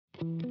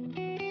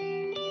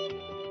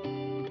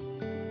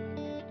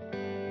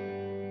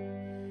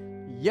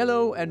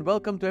Hello and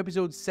welcome to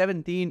episode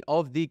 17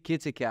 of the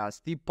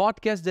Kitze, the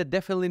podcast that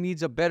definitely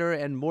needs a better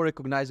and more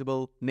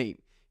recognizable name.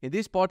 In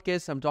this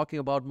podcast, I'm talking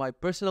about my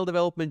personal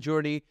development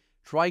journey,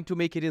 trying to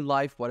make it in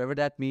life, whatever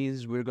that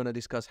means. We're going to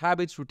discuss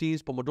habits,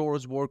 routines,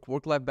 Pomodoro's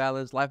work-life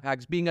balance, life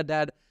hacks, being a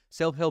dad,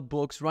 self-help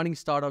books, running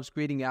startups,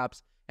 creating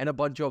apps, and a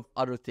bunch of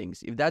other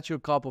things. If that's your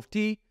cup of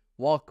tea,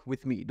 walk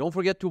with me. Don't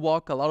forget to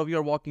walk. A lot of you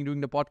are walking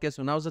during the podcast,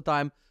 so now's the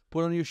time.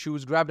 Put on your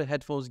shoes, grab the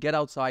headphones, get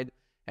outside,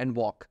 and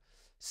walk.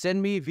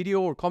 Send me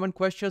video or comment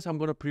questions. I'm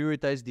going to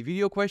prioritize the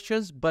video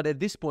questions, but at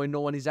this point,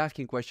 no one is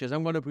asking questions.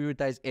 I'm going to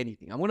prioritize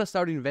anything. I'm going to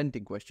start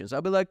inventing questions.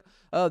 I'll be like,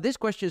 this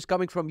question is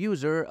coming from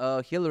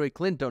user Hillary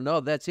Clinton. Oh,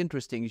 that's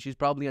interesting. She's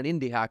probably an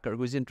indie hacker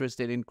who's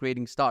interested in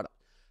creating startup.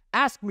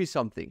 Ask me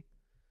something.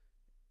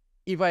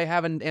 If I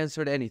haven't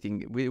answered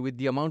anything, with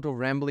the amount of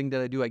rambling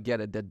that I do, I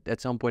get it. That at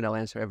some point I'll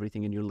answer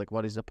everything, and you're like,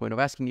 what is the point of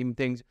asking him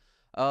things?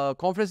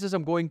 Conferences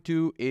I'm going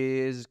to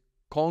is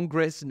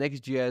Congress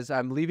Next.js.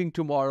 I'm leaving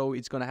tomorrow.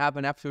 It's going to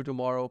happen after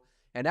tomorrow.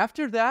 And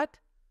after that,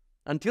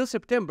 until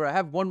September, I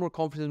have one more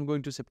conference I'm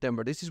going to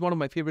September. This is one of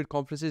my favorite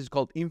conferences. It's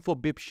called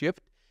InfoBip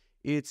Shift.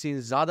 It's in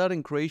Zadar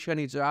in Croatia, and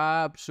it's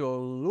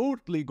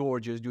absolutely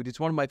gorgeous, dude. It's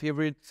one of my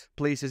favorite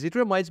places. It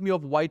reminds me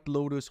of White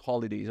Lotus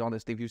holidays,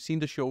 honestly. If you've seen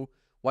the show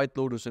White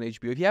Lotus on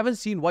HBO. If you haven't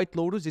seen White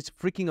Lotus, it's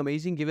freaking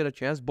amazing. Give it a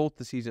chance. Both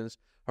the seasons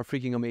are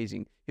freaking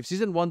amazing. If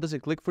season 1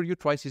 doesn't click for you,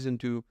 try season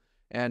 2.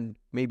 And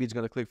maybe it's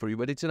going to click for you.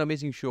 But it's an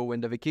amazing show.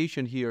 And the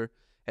vacation here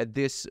at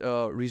this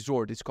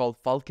resort, it's called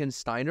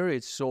Falkensteiner.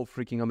 It's so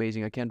freaking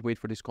amazing. I can't wait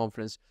for this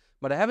conference.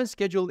 But I haven't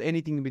scheduled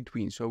anything in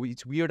between. So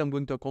it's weird. I'm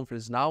going to a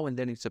conference now and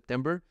then in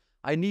September.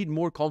 I need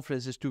more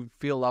conferences to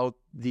fill out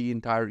the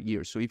entire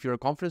year. So if you're a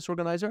conference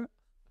organizer,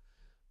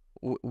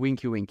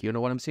 winky winky. You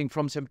know what I'm saying?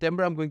 From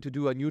September, I'm going to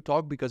do a new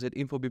talk because at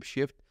InfoBip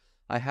Shift,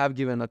 I have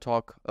given a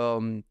talk,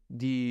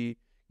 the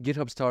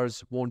GitHub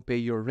stars won't pay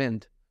your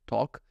rent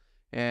talk.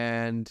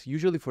 And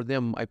usually for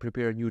them, I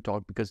prepare a new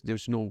talk because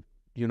there's no,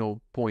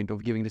 point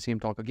of giving the same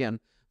talk again.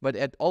 But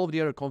at all of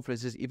the other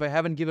conferences, if I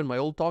haven't given my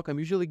old talk, I'm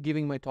usually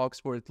giving my talks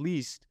for at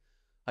least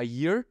a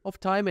year of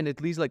time and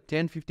at least like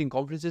 10, 15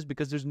 conferences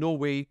because there's no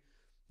way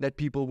that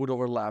people would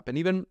overlap. And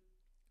even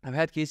I've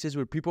had cases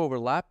where people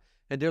overlap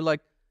and they're like,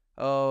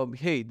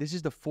 hey, this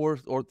is the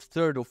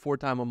third or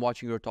fourth time I'm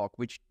watching your talk,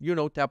 which,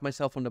 tap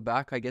myself on the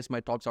back. I guess my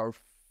talks are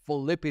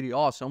flippity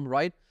awesome,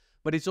 right?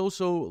 But it's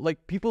also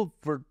like people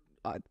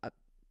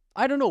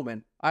I don't know,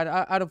 man.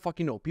 I don't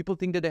fucking know. People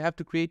think that they have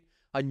to create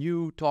a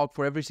new talk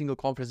for every single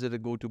conference that they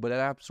go to, but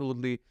that's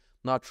absolutely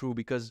not true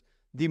because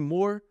the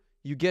more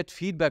you get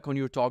feedback on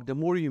your talk, the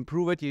more you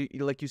improve it.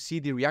 You see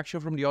the reaction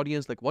from the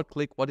audience, like what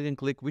clicked, what didn't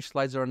click, which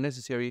slides are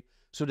unnecessary.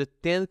 So the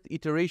 10th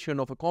iteration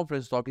of a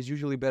conference talk is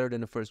usually better than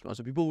the first one.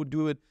 So people would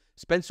do it,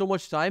 spend so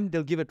much time,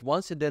 they'll give it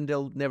once and then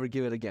they'll never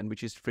give it again,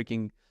 which is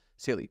freaking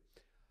silly.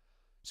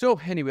 So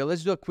anyway,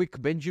 let's do a quick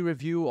Benji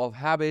review of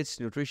habits,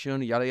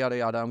 nutrition, yada, yada,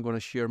 yada. I'm going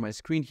to share my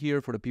screen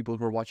here for the people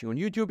who are watching on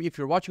YouTube. If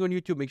you're watching on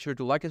YouTube, make sure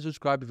to like and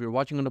subscribe. If you're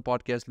watching on the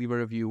podcast, leave a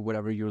review,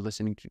 whatever you're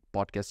listening to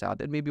podcasts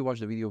at, and maybe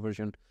watch the video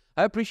version.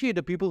 I appreciate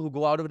the people who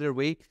go out of their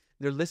way.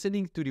 They're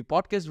listening to the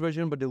podcast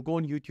version, but they'll go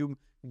on YouTube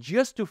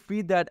just to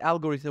feed that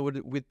algorithm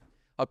with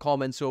a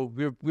comment. So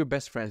we're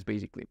best friends,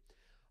 basically.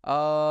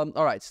 All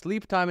right,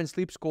 sleep time and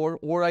sleep score.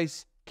 Aura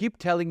keep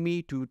telling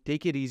me to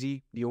take it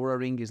easy. The Aura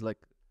ring is like,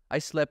 I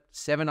slept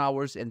 7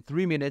 hours and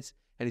 3 minutes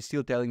and it's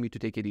still telling me to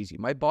take it easy.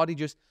 My body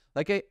just,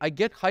 I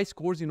get high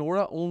scores in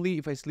Aura only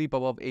if I sleep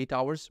above 8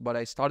 hours, but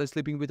I started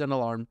sleeping with an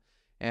alarm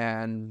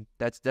and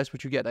that's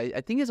what you get.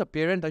 I think as a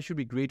parent, I should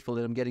be grateful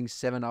that I'm getting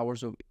 7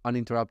 hours of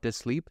uninterrupted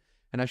sleep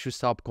and I should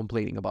stop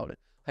complaining about it.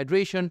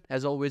 Hydration,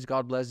 as always,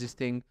 God bless this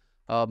thing.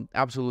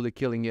 Absolutely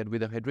killing it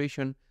with the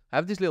hydration. I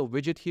have this little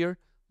widget here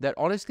that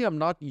honestly, I'm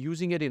not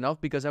using it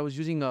enough because I was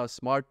using a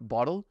smart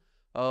bottle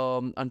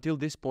until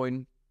this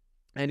point.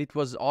 And it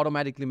was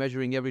automatically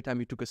measuring every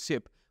time you took a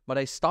sip. But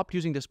I stopped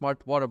using the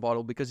smart water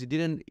bottle because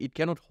it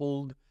cannot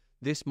hold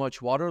this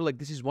much water. Like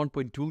this is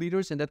 1.2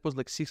 liters and that was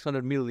like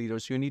 600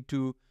 milliliters. So you need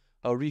to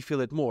refill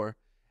it more.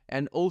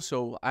 And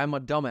also, I'm a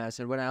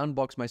dumbass. And when I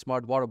unboxed my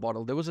smart water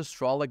bottle, there was a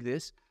straw like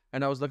this.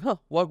 And I was like,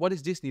 what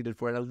is this needed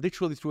for? And I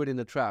literally threw it in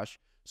the trash.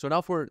 So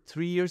now for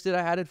 3 years that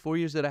I had it, 4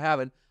 years that I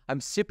haven't, I'm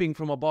sipping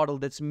from a bottle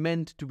that's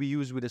meant to be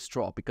used with a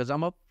straw because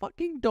I'm a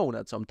fucking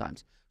donut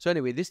sometimes. So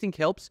anyway, this thing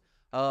helps.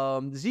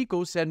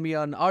 Zico sent me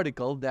an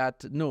article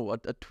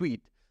a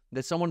tweet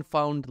that someone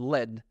found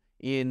lead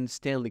in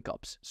Stanley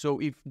Cups. So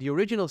if the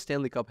original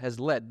Stanley Cup has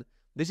lead,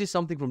 this is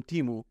something from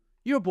Temu,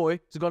 your boy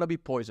is going to be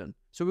poisoned.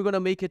 So we're going to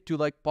make it to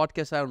like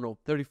podcast,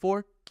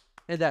 34,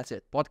 and that's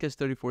it. Podcast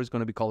 34 is going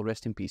to be called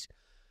Rest in Peace.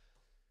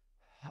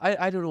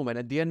 I don't know, man.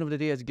 At the end of the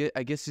day,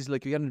 I guess it's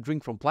like you cannot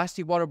drink from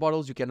plastic water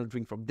bottles. You cannot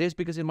drink from this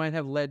because it might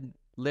have lead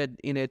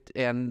in it,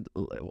 and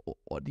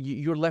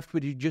you're left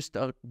with just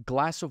a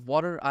glass of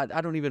water.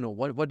 I don't even know.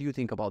 What do you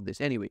think about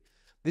this? Anyway,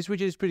 this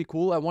widget is pretty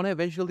cool. I want to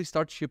eventually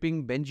start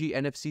shipping Benji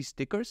NFC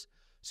stickers,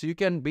 so you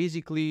can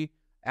basically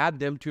add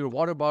them to your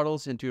water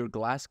bottles and to your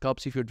glass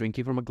cups if you're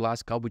drinking from a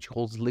glass cup, which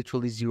holds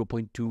literally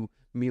 0.2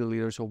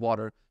 milliliters of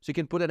water. So you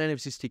can put an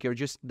NFC sticker.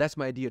 That's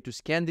my idea, to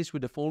scan this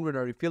with the phone when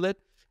I refill it,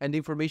 and the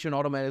information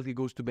automatically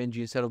goes to Benji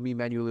instead of me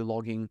manually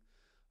logging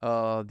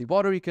the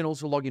water. You can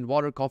also log in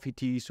water, coffee,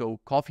 tea. So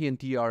coffee and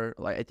tea are,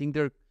 like, I think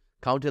they're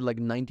counted like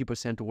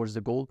 90% towards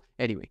the goal.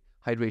 Anyway,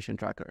 hydration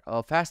tracker.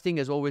 Fasting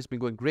has always been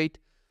going great.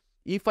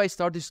 If I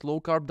start this low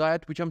carb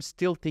diet, which I'm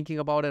still thinking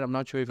about it, I'm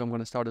not sure if I'm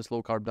going to start a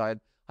low carb diet.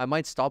 I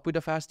might stop with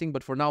the fasting,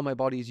 but for now my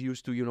body is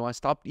used to, I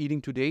stopped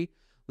eating today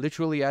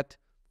literally at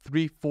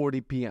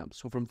 3:40 p.m.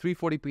 So from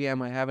 3:40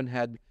 p.m. I haven't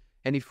had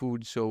any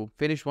food. So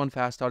finished one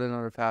fast, started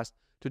another fast.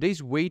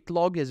 Today's weight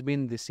log has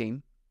been the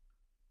same.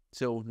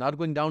 So not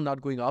going down,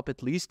 not going up.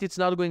 At least it's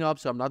not going up,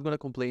 so I'm not going to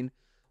complain.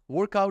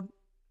 Workout,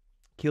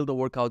 killed the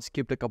workout,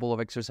 skipped a couple of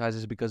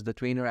exercises because the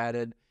trainer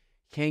added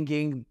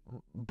hanging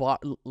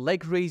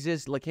leg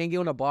raises, like hanging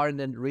on a bar and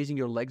then raising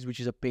your legs, which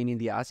is a pain in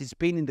the ass. It's a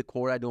pain in the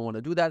core. I don't want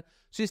to do that.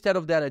 So instead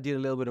of that, I did a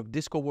little bit of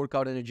disco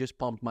workout and it just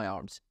pumped my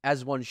arms,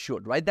 as one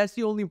should, right? That's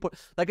the only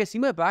important. Like, I see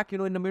my back,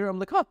 in the mirror. I'm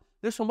like,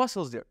 there's some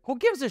muscles there. Who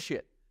gives a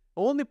shit?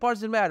 The only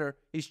parts that matter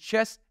is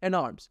chest and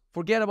arms.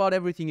 Forget about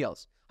everything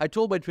else. I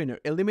told my trainer,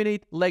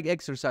 eliminate leg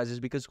exercises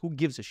because who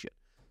gives a shit?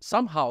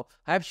 Somehow,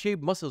 I have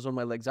shaped muscles on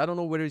my legs. I don't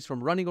know whether it's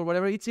from running or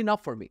whatever. It's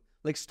enough for me.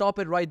 Like, stop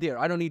it right there.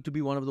 I don't need to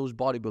be one of those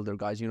bodybuilder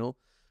guys,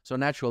 So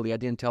naturally, I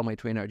didn't tell my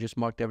trainer. I just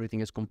marked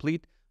everything as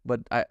complete.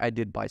 But I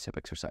did bicep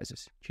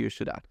exercises. Cheers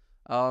to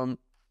that.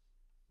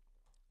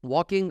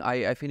 Walking,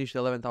 I finished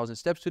 11,000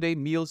 steps today.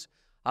 Meals,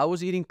 I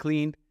was eating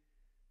clean.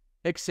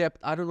 Except,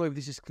 I don't know if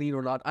this is clean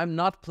or not. I'm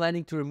not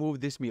planning to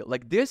remove this meal.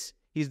 Like, this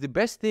is the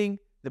best thing,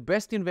 the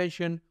best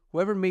invention.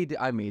 Whoever made it,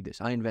 I made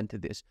this. I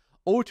invented this.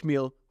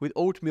 Oatmeal with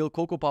oatmeal,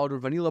 cocoa powder,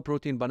 vanilla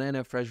protein,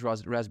 banana, fresh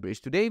raspberries.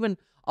 Today even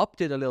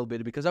upped it a little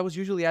bit because I was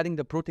usually adding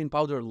the protein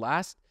powder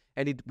last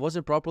and it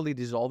wasn't properly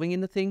dissolving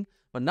in the thing.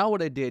 But now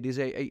what I did is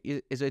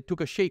I took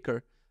a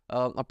shaker,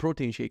 a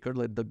protein shaker,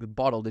 like the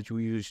bottle that you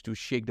use to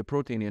shake the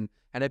protein in,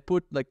 and I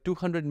put like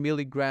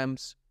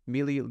 250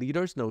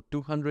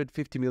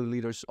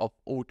 milliliters of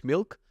oat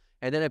milk,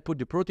 and then I put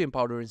the protein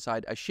powder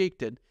inside. I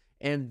shaked it,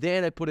 and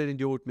then I put it in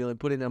the oatmeal and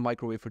put it in a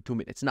microwave for 2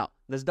 minutes. Now,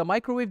 does the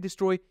microwave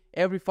destroy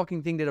every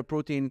fucking thing that a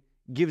protein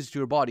gives to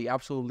your body?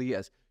 Absolutely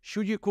yes.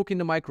 Should you cook in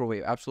the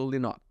microwave? Absolutely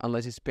not,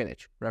 unless it's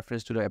spinach.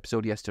 Reference to the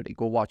episode yesterday.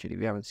 Go watch it if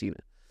you haven't seen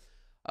it.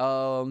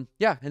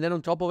 Yeah, and then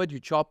on top of it, you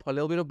chop a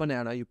little bit of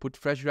banana, you put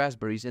fresh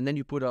raspberries, and then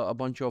you put a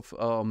bunch of,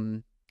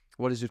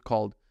 what is it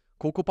called?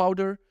 Cocoa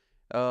powder,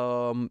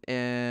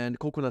 and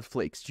coconut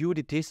flakes. Dude,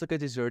 it tastes like a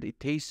dessert. It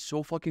tastes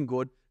so fucking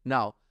good.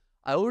 Now,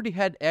 I already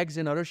had eggs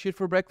and other shit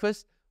for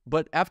breakfast.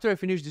 But after I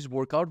finished this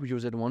workout, which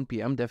was at 1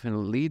 p.m.,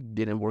 definitely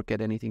didn't work at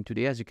anything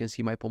today. As you can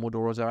see, my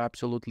pomodoros are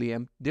absolutely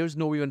empty. There's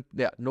no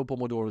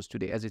pomodoros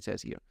today, as it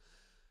says here.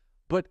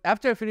 But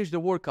after I finished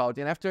the workout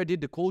and after I did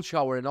the cold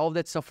shower and all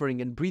that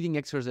suffering and breathing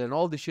exercise and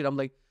all this shit, I'm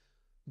like,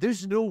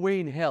 there's no way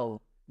in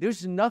hell.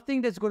 There's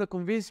nothing that's going to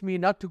convince me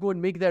not to go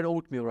and make that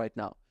oatmeal right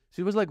now.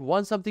 So it was like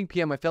 1-something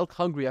p.m. I felt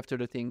hungry after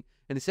the thing.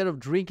 And instead of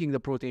drinking the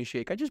protein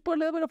shake, I just put a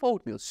little bit of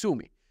oatmeal. Sue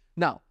me.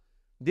 Now,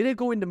 did it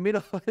go in the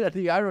middle?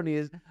 The irony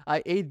is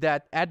I ate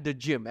that at the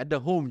gym, at the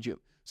home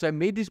gym. So I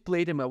made this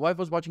plate and my wife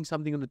was watching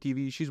something on the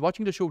TV. She's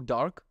watching the show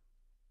Dark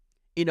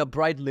in a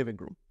bright living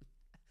room.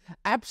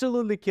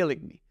 Absolutely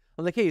killing me.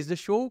 I'm like, hey, is the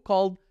show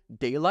called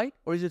Daylight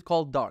or is it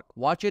called Dark?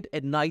 Watch it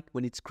at night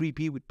when it's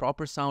creepy with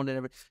proper sound and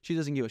everything. She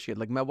doesn't give a shit.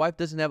 Like, my wife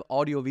doesn't have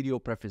audio video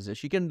preferences.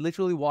 She can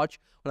literally watch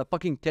on a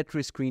fucking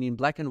Tetris screen in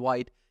black and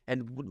white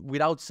and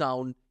without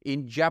sound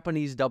in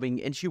Japanese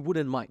dubbing, and she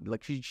wouldn't mind.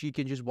 Like, she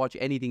can just watch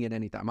anything at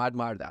any time. I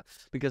admire that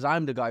because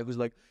I'm the guy who's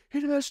like,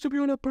 it has to be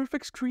on a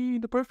perfect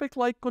screen, the perfect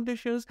light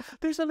conditions.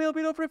 There's a little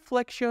bit of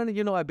reflection.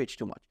 I bitch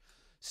too much.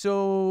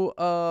 So,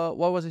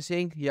 what was I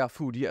saying? Yeah,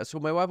 food. Yeah. So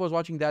my wife was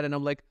watching that, and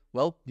I'm like,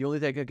 well, the only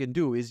thing I can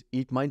do is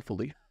eat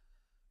mindfully.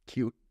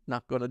 Cute.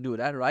 Not gonna do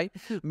that, right?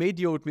 Made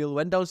the oatmeal,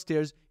 went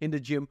downstairs in the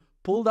gym,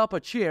 pulled up a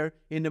chair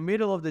in the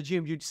middle of the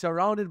gym. You're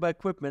surrounded by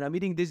equipment. I'm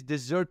eating this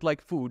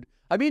dessert-like food.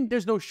 I mean,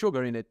 there's no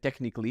sugar in it,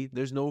 technically.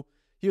 There's no,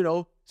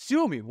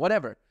 sue me,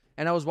 whatever.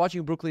 And I was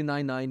watching Brooklyn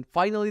Nine-Nine.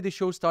 Finally, the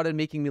show started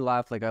making me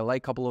laugh. Like, I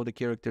like a couple of the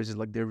characters. It's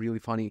like, they're really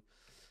funny.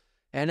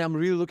 And I'm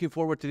really looking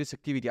forward to this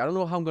activity. I don't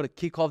know how I'm going to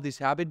kick off this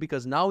habit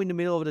because now in the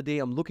middle of the day,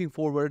 I'm looking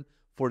forward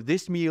for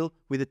this meal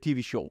with a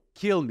TV show.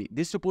 Kill me.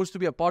 This is supposed to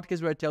be a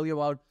podcast where I tell you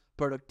about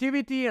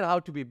productivity and how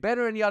to be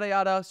better and yada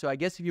yada. So I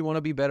guess if you want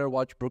to be better,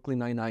 watch Brooklyn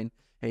Nine-Nine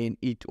and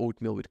eat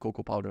oatmeal with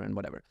cocoa powder and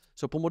whatever.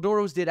 So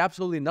Pomodoros did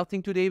absolutely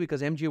nothing today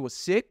because MJ was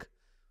sick.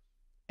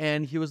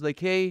 And he was like,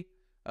 hey,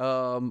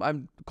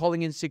 I'm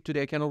calling in sick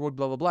today. I cannot work,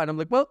 blah, blah, blah. And I'm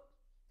like, well,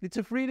 it's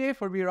a free day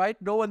for me, right?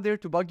 No one there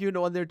to bug you.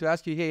 No one there to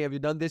ask you, hey, have you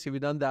done this? Have you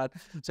done that?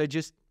 So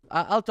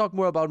I'll talk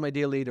more about my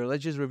day later.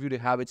 Let's just review the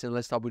habits and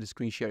let's stop with the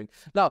screen sharing.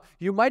 Now,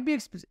 you might be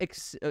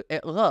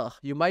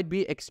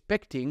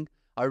expecting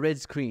a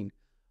red screen.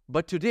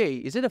 But today,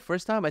 is it the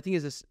first time? I think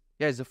it's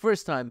the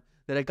first time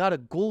that I got a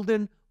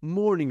golden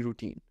morning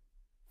routine.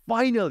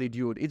 Finally,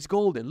 dude, it's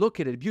golden. Look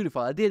at it,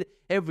 beautiful. I did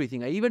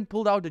everything. I even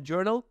pulled out the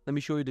journal. Let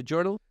me show you the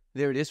journal.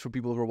 There it is for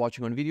people who are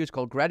watching on video. It's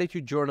called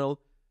Gratitude Journal.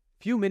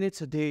 Few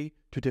minutes a day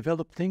to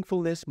develop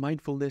thankfulness,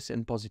 mindfulness,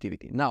 and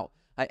positivity. Now,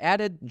 I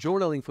added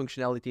journaling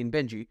functionality in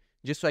Benji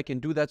just so I can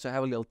do that. So I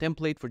have a little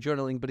template for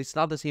journaling, but it's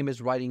not the same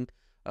as writing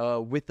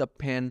with a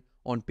pen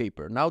on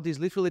paper. Now, this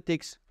literally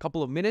takes a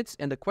couple of minutes,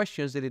 and the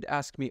questions that it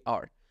asked me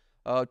are,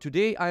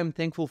 today I am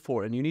thankful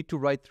for, and you need to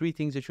write 3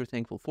 things that you're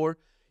thankful for.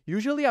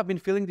 Usually, I've been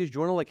filling this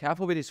journal, like half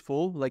of it is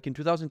full. Like in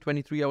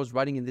 2023, I was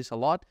writing in this a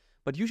lot.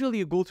 But usually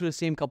you go through the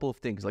same couple of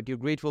things. Like you're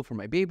grateful for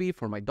my baby,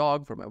 for my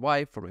dog, for my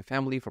wife, for my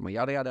family, for my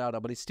yada, yada,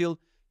 yada. But it's still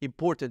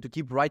important to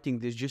keep writing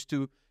this just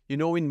to,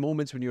 in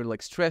moments when you're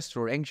like stressed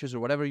or anxious or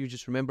whatever, you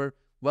just remember,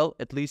 well,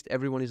 at least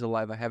everyone is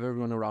alive. I have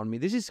everyone around me.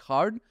 This is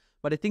hard,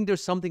 but I think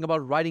there's something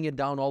about writing it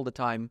down all the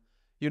time,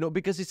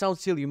 because it sounds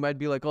silly. You might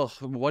be like, oh,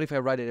 what if I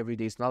write it every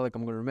day? It's not like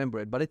I'm going to remember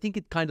it. But I think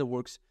it kind of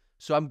works.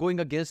 So I'm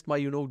going against my,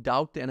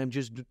 doubt,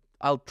 and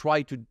I'll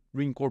try to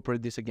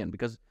reincorporate this again,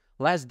 because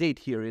last date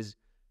here is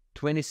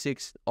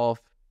 26th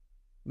of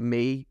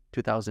May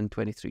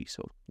 2023.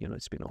 So,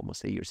 it's been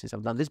almost a year since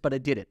I've done this, but I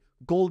did it.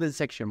 Golden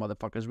section,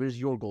 motherfuckers. Where's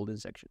your golden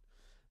section?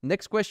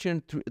 Next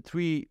question,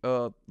 3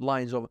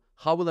 lines of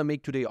how will I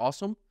make today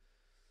awesome?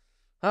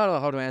 I don't know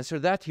how to answer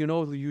that.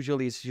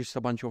 Usually it's just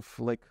a bunch of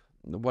like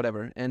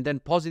whatever. And then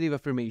positive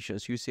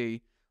affirmations. You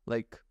say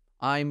like,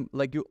 I'm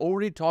like,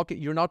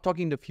 you're not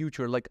talking the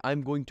future. Like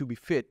I'm going to be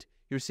fit.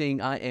 You're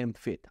saying I am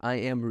fit. I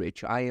am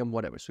rich. I am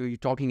whatever. So you're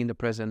talking in the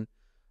present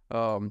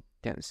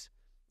tense.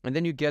 And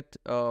then you get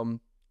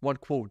one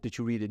quote that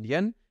you read in the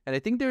end. And I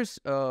think there's,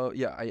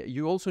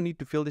 you also need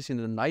to fill this in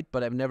the night,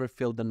 but I've never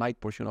filled the night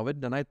portion of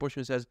it. The night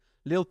portion says,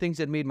 little things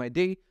that made my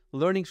day,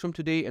 learnings from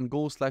today, and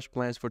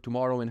goals/plans for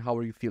tomorrow, and how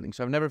are you feeling?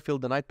 So I've never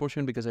filled the night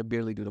portion because I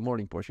barely do the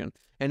morning portion.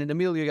 And in the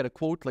middle, you get a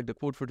quote, like the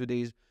quote for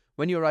today is,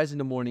 when you arise in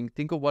the morning,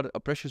 think of what a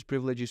precious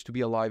privilege is to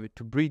be alive,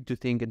 to breathe, to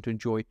think, and to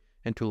enjoy,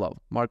 and to love.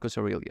 Marcus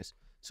Aurelius.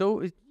 So,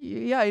 it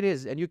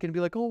is. And you can be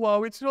like, oh,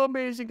 wow, it's so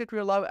amazing that we're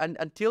alive. And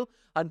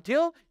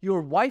until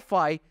your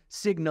Wi-Fi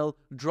signal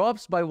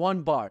drops by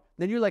 1 bar,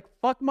 then you're like,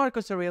 fuck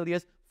Marcus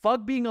Aurelius,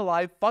 fuck being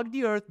alive, fuck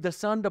the earth, the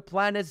sun, the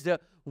planets, the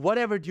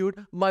whatever, dude.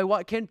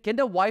 Can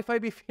the Wi-Fi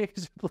be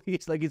fixed,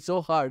 please? Like, it's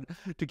so hard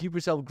to keep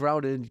yourself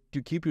grounded and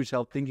to keep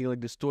yourself thinking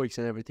like the Stoics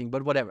and everything.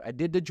 But whatever. I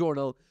did the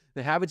journal.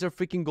 The habits are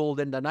freaking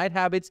golden. The night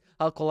habits,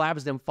 I'll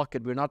collapse them. Fuck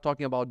it. We're not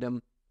talking about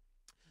them.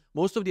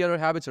 Most of the other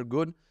habits are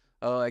good.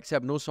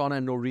 Except no sauna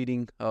and no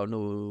reading.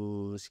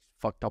 No,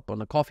 fucked up on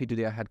the coffee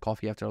today. I had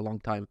coffee after a long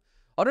time.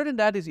 Other than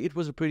that, it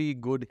was a pretty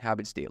good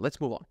habits day.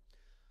 Let's move on.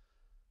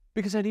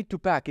 Because I need to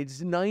pack.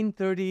 It's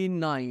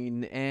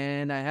 9:39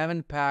 and I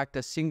haven't packed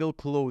a single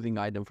clothing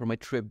item for my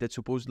trip.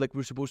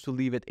 We're supposed to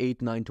leave at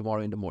 8, 9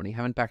 tomorrow in the morning.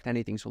 Haven't packed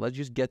anything. So let's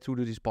just get through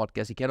to this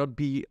podcast. It cannot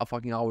be a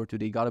fucking hour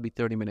today. Gotta be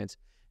 30 minutes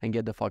and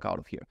get the fuck out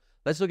of here.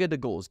 Let's look at the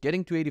goals.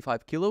 Getting to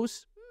 85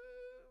 kilos.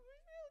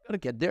 Gotta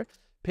get there.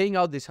 Paying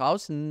out this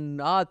house,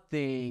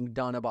 nothing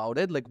done about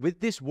it. Like with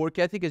this work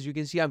ethic, as you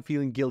can see, I'm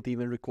feeling guilty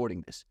even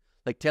recording this.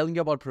 Like telling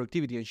you about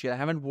productivity and shit. I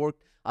haven't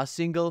worked a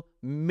single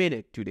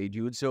minute today,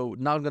 dude. So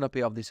now I'm going to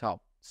pay off this house.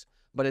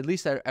 But at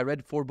least I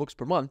read 4 books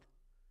per month.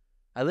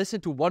 I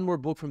listened to 1 more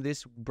book from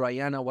this,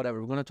 Brianna, whatever.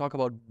 We're going to talk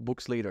about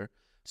books later.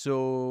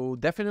 So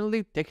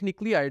definitely,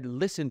 technically, I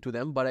listened to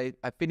them, but I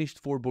finished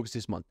 4 books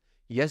this month.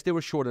 Yes, they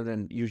were shorter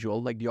than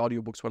usual. Like the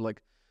audiobooks were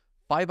like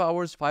 5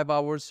 hours,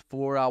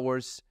 4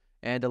 hours.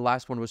 And the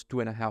last one was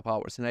 2.5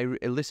 hours. And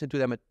I listened to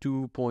them at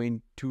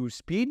 2.2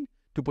 speed.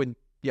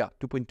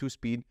 2.2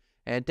 speed.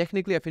 And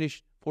technically, I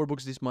finished 4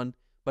 books this month.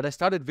 But I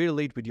started very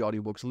late with the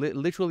audiobooks.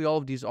 Literally, all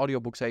of these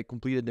audiobooks, I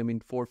completed them in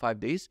 4 or 5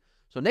 days.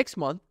 So next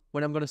month,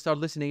 when I'm going to start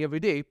listening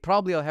every day,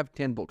 probably I'll have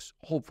 10 books,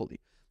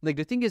 hopefully. Like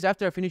the thing is,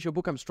 after I finish a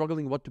book, I'm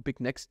struggling what to pick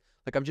next.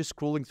 Like I'm just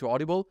scrolling through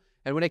Audible.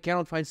 And when I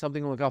cannot find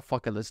something, I'm like, oh,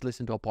 fuck it, let's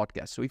listen to a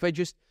podcast. So if I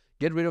just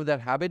get rid of that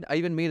habit, I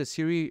even made a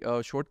Siri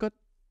shortcut.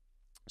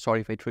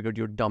 Sorry if I triggered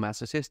your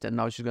dumbass assistant.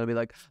 Now she's going to be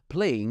like,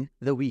 playing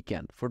The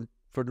Weeknd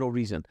for no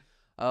reason.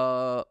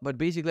 But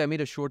basically, I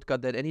made a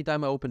shortcut that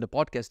anytime I open the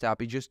podcast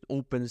app, it just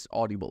opens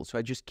Audible. So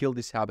I just kill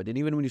this habit. And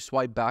even when you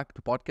swipe back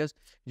to podcast,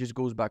 it just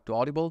goes back to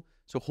Audible.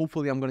 So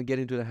hopefully, I'm going to get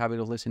into the habit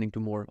of listening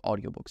to more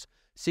audiobooks.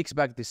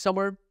 6-pack this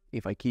summer.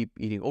 If I keep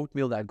eating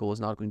oatmeal, that goal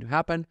is not going to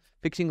happen.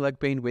 Fixing leg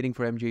pain, waiting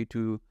for MJ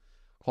to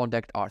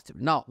contact Arthur.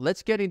 Now,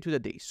 let's get into the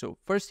day. So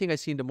first thing I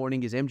see in the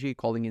morning is MJ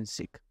calling in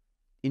sick.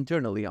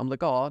 Internally, I'm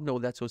like, oh, no,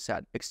 that's so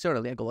sad.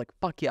 Externally, I go like,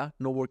 fuck yeah,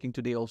 no working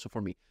today also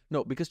for me.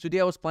 No, because today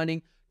I was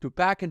planning to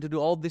pack and to do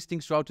all these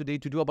things throughout today,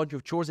 to do a bunch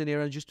of chores and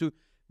errands just to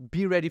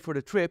be ready for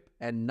the trip,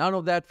 and none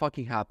of that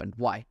fucking happened.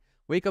 Why?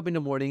 Wake up in the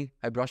morning,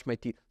 I brush my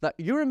teeth. Now,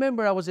 you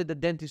remember I was at the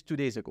dentist 2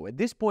 days ago. At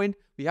this point,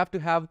 we have to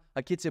have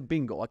a Kitze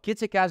bingo, a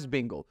Kitze cast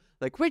bingo.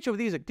 Like, which of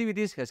these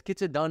activities has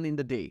Kitze done in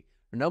the day?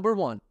 Number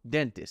 1,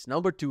 dentist.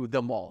 Number 2,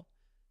 the mall.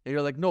 And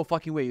you're like, no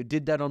fucking way, you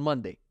did that on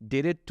Monday.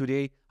 Did it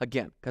today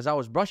again. Because I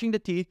was brushing the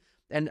teeth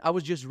and I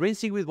was just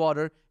rinsing with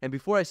water. And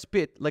before I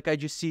spit, like I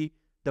just see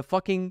the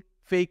fucking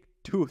fake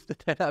tooth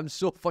that I'm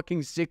so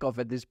fucking sick of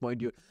at this point,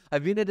 dude.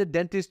 I've been at the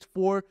dentist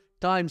 4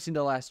 times in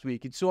the last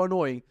week. It's so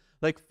annoying.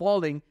 Like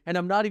falling, and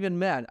I'm not even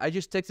mad. I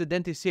just text the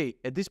dentist, hey,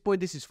 at this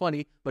point, this is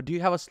funny, but do you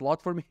have a slot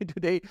for me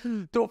today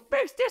to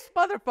fix this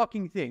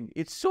motherfucking thing?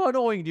 It's so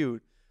annoying,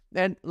 dude.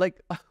 And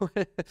like,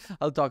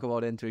 I'll talk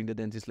about entering the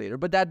dentist later,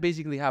 but that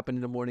basically happened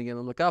in the morning, and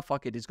I'm like,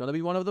 fuck it, it's gonna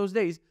be one of those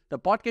days. The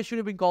podcast should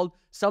have been called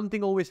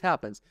Something Always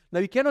Happens. Now,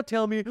 you cannot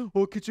tell me,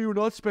 oh, Kitze, you're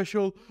not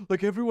special,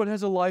 like everyone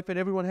has a life and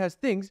everyone has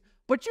things,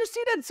 but you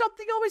see that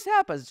something always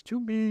happens to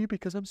me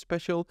because I'm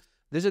special.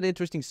 There's an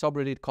interesting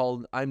subreddit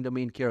called I'm the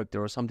Main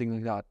Character or something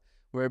like that,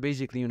 where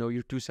basically,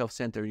 you're too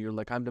self-centered. You're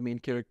like, I'm the main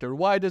character.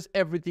 Why does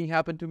everything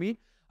happen to me?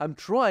 I'm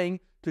trying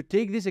to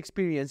take this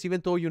experience, even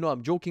though,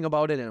 I'm joking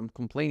about it and I'm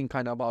complaining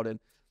kind of about it.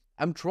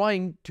 I'm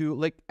trying to,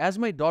 like, as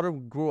my daughter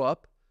grow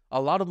up, a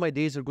lot of my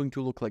days are going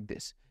to look like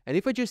this. And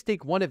if I just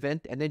take one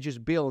event and then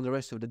just bail on the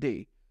rest of the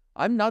day,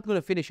 I'm not going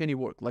to finish any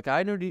work. Like,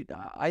 I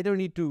either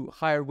need to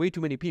hire way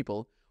too many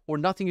people or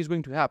nothing is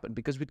going to happen.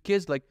 Because with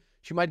kids, like,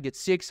 she might get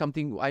sick,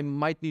 something, I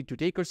might need to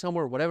take her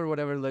somewhere, whatever.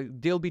 Like,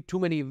 there'll be too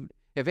many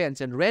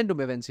events and random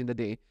events in the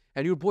day,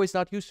 and your boy's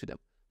not used to them.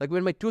 Like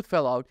when my tooth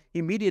fell out,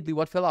 immediately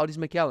what fell out is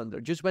my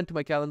calendar. Just went to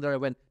my calendar, I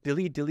went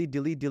delete.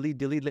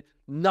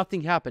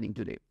 Nothing happening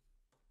today.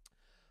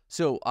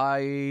 So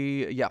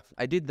I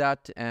did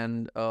that,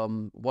 and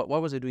what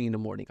was I doing in the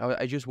morning?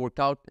 I just worked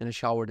out and I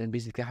showered, and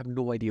basically I have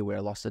no idea where I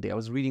lost the day. I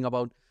was reading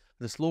about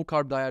the slow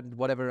carb diet,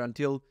 whatever,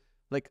 until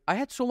like I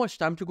had so much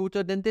time to go to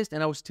a dentist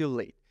and I was still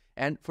late.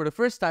 And for the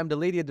first time, the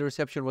lady at the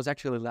reception was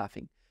actually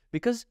laughing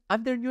because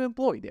I'm their new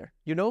employee there,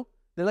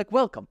 They're like,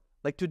 welcome.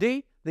 Like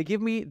today, they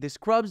give me the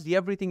scrubs, the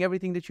everything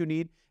that you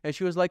need. And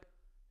she was like,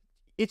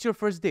 it's your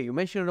first day. You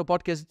mentioned on a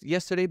podcast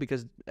yesterday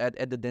because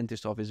at the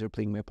dentist office, they're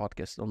playing my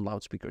podcast on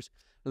loudspeakers.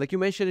 Like you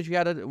mentioned that you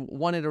had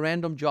one at a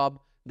random job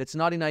that's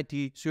not in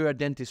IT, so you're a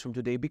dentist from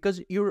today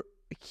because you're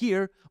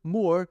here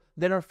more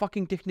than our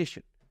fucking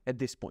technician at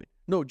this point.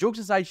 No, jokes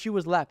aside, she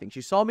was laughing.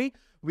 She saw me.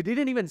 We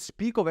didn't even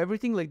speak of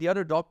everything. Like the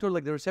other doctor,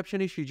 like the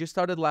receptionist, she just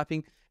started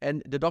laughing.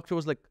 And the doctor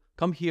was like,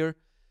 come here.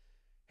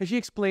 And she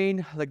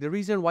explained like the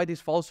reason why this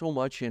falls so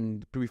much,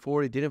 and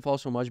before it didn't fall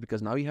so much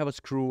because now you have a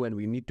screw and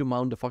we need to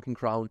mount the fucking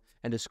crown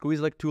and the screw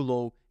is like too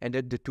low and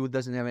the tooth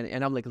doesn't have any.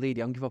 And I'm like,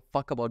 lady, I don't give a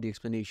fuck about the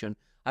explanation.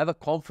 I have a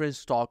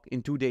conference talk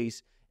in 2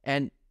 days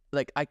and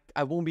like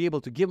I won't be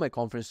able to give my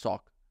conference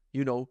talk,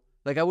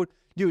 Like I would,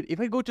 dude, if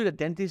I go to the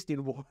dentist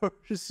in war,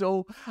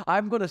 so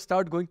I'm going to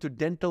start going to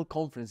dental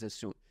conferences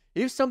soon.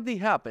 If something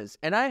happens,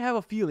 and I have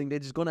a feeling that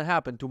it's going to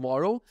happen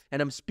tomorrow,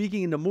 and I'm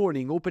speaking in the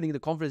morning, opening the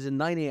conference at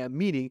 9 a.m.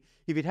 meeting,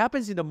 if it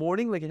happens in the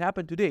morning like it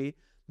happened today,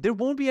 there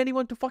won't be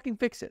anyone to fucking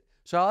fix it.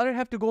 So I'll either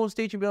have to go on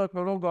stage and be like,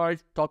 hello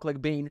guys, talk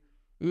like Bane.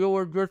 You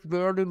were just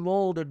barely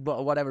molded, by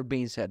whatever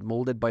Bane said,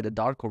 molded by the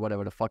dark or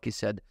whatever the fuck he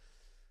said.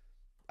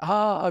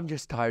 I'm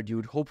just tired,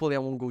 dude. Hopefully I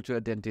won't go to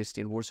a dentist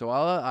in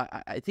Warsaw.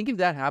 I think if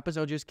that happens,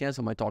 I'll just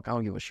cancel my talk. I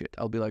don't give a shit.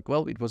 I'll be like,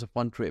 well, it was a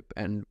fun trip,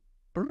 and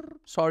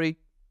sorry.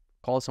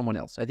 Call someone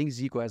else. I think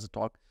Zico has a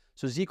talk.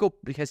 So Zico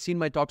has seen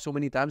my talk so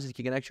many times that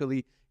he can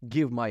actually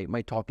give my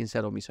talk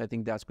instead of me. So I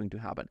think that's going to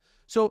happen.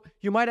 So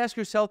you might ask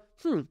yourself,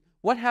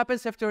 what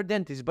happens after a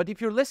dentist? But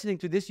if you're listening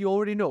to this, you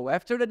already know.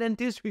 After the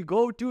dentist, we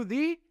go to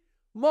the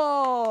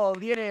mall.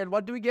 Yeah, and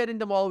what do we get in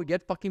the mall? We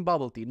get fucking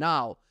bubble tea.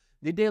 Now,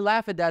 did they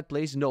laugh at that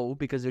place? No,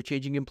 because they're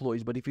changing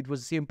employees. But if it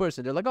was the same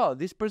person, they're like, oh,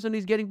 this person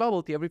is getting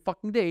bubble tea every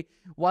fucking day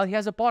while he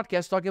has a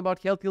podcast talking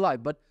about healthy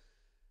life. But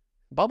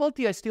bubble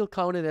tea, I still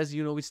count it as,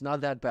 it's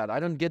not that bad. I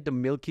don't get the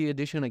milky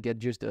edition. I get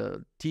just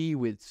a tea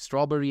with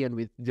strawberry and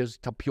with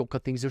just tapioca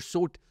things. They're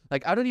so,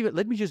 I don't even,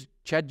 let me just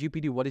chat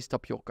GPT, what is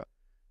tapioca?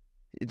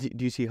 Do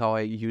you see how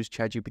I use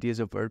chat GPT as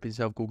a verb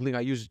instead of Googling?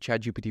 I use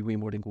chat GPT way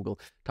more than Google.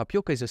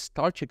 Tapioca is a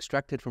starch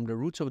extracted from the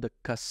roots of the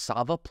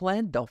cassava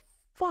plant. The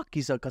fuck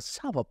is a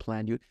cassava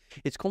plant, dude?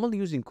 It's commonly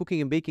used in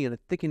cooking and baking and a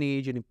thickening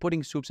agent in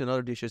pudding, soups, and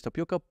other dishes.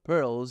 Tapioca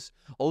pearls,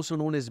 also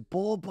known as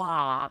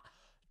boba.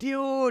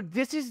 Dude,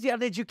 this is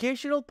an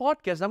educational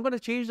podcast. I'm going to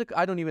change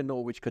I don't even know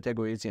which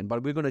category it's in,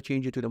 but we're going to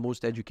change it to the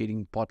most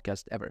educating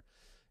podcast ever.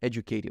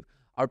 Educative.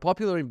 Are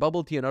popular in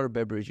bubble tea and other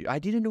beverages. I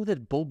didn't know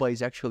that boba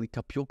is actually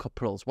tapioca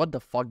pearls. What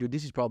the fuck, dude?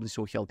 This is probably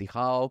so healthy.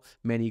 How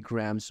many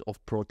grams of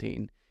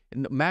protein?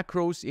 And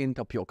macros in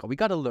tapioca. We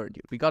got to learn,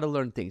 dude. We got to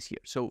learn things here.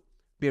 So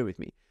bear with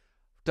me.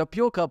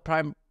 Tapioca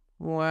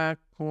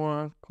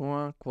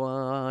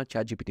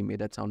ChatGPT made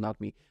that sound, not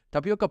me.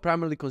 Tapioca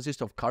primarily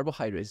consists of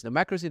carbohydrates. The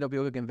macros in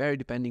tapioca can vary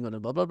depending on the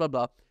blah, blah, blah,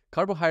 blah.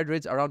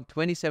 Carbohydrates around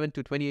 27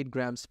 to 28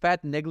 grams.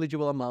 Fat,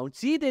 negligible amount.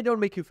 See, they don't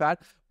make you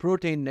fat.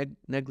 Protein,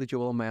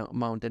 negligible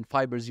amount. And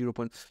fiber, 0.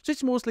 So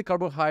it's mostly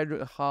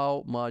carbohydrate.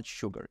 How much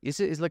sugar?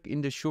 It's like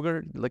in the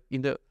sugar, like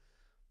in the...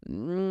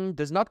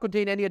 does not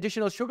contain any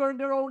additional sugar in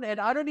their own. And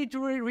I don't need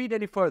to read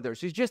any further.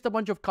 So it's just a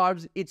bunch of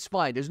carbs. It's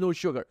fine. There's no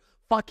sugar.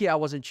 Fuck yeah, I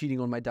wasn't cheating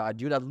on my diet,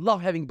 dude. I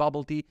love having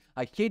bubble tea.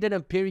 I hate that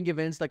I'm pairing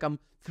events like I'm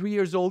 3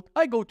 years old.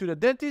 I go to the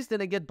dentist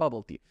and I get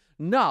bubble tea.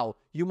 Now,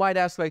 you might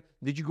ask,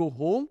 did you go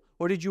home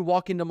or did you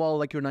walk in the mall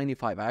like you're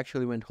 95? I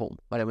actually went home,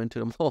 but I went to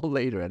the mall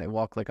later and I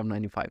walked like I'm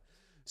 95.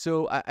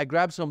 So I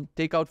grabbed some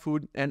takeout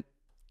food, and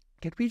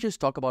can we just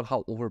talk about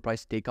how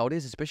overpriced takeout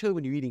is, especially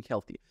when you're eating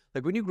healthy?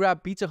 Like when you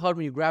grab Pizza Hut,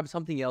 when you grab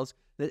something else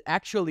that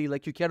actually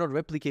like you cannot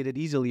replicate it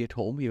easily at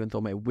home, even though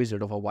my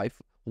wizard of a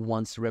wife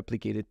once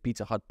replicated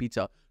Pizza Hut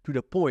pizza to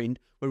the point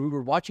where we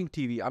were watching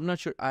TV. I'm not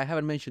sure, I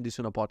haven't mentioned this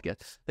on a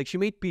podcast. Like she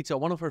made pizza,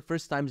 one of her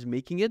first times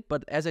making it,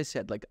 but as I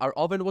said, like our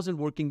oven wasn't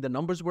working, the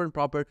numbers weren't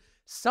proper.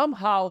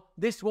 Somehow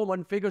this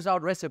woman figures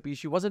out recipes.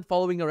 She wasn't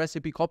following a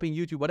recipe, copying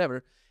YouTube,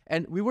 whatever.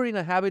 And we were in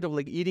a habit of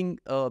like eating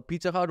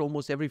Pizza Hut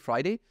almost every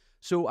Friday.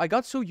 So I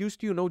got so used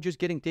to, just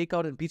getting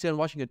takeout and pizza and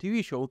watching a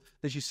TV show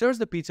that she serves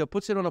the pizza,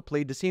 puts it on a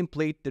plate, the same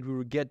plate that we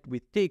would get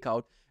with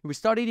takeout. And we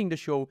start eating the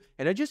show,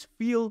 and I just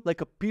feel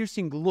like a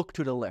piercing look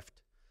to the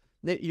left.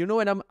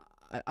 And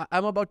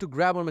I'm about to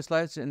grab on my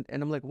slides, and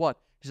I'm like, what?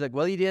 She's like,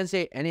 well, you didn't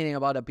say anything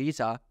about a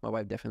pizza. My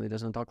wife definitely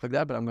doesn't talk like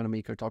that, but I'm going to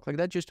make her talk like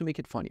that just to make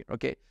it funnier,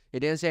 okay? You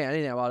didn't say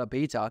anything about a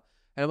pizza.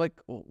 And I'm like,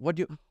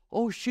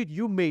 oh shit,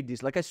 you made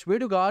this. Like, I swear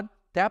to God,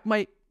 tap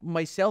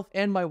myself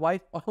and my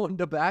wife on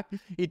the back.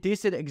 It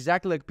tasted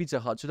exactly like Pizza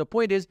Hut. So the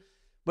point is,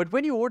 but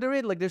when you order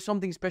it, like there's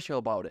something special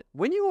about it.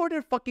 When you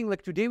order fucking,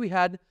 like today we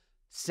had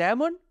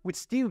salmon with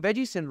steamed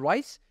veggies and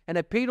rice, and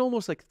I paid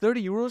almost like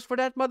 30 euros for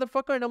that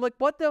motherfucker. And I'm like,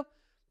 what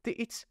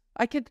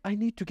I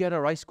need to get a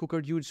rice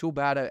cooker, dude, so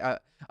bad.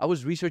 I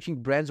was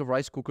researching brands of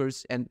rice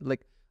cookers, and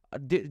like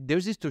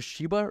there's this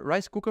Toshiba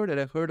rice cooker that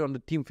I heard on the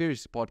Team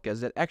Ferriss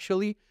podcast that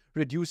actually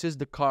reduces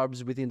the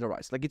carbs within the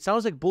rice. Like it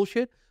sounds like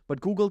bullshit,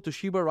 but Google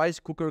Toshiba rice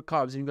cooker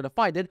carbs and you're gonna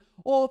find it.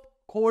 Of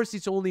course,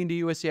 it's only in the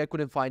USA. I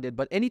couldn't find it,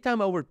 but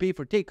anytime I would pay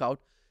for takeout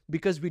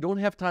because we don't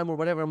have time or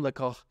whatever, I'm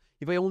like, oh,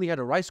 if I only had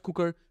a rice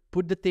cooker,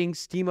 put the thing,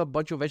 steam a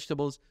bunch of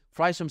vegetables,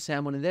 fry some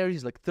salmon, and there it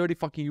is, like 30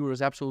 fucking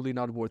euros. Absolutely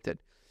not worth it.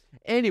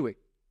 Anyway,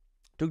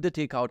 took the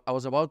takeout. I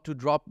was about to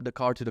drop the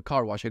car to the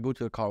car wash. I go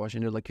to the car wash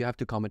and they're like, you have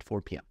to come at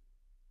 4 p.m.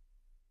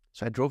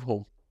 So I drove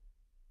home.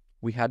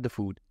 We had the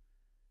food.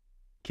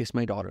 Kissed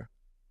my daughter.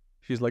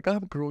 She's like,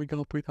 I'm growing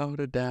up without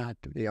a dad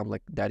today. I'm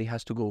like, Daddy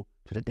has to go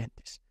to the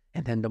dentist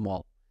and then the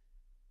mall.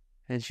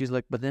 And she's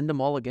like, but then the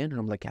mall again? And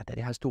I'm like, yeah,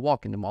 Daddy has to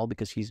walk in the mall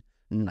because he's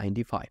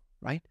 95,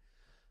 right?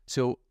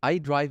 So I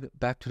drive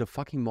back to the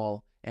fucking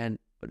mall, and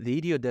the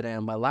idiot that I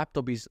am, my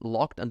laptop is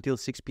locked until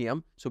 6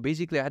 p.m. So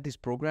basically I had this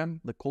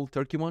program, the cold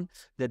turkey one,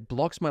 that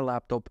blocks my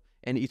laptop,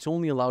 and it's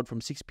only allowed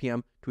from 6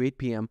 p.m. to 8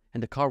 p.m.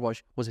 and the car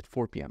wash was at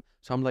 4 p.m.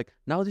 So I'm like,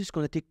 now this is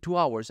going to take 2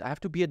 hours. I have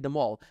to be at the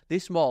mall.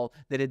 This mall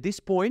that at this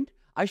point,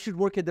 I should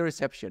work at the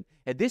reception.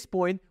 At this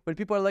point, when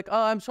people are like,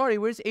 oh, I'm sorry,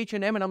 where's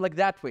H&M? And I'm like,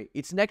 that way.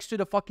 It's next to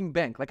the fucking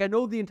bank. Like I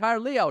know the entire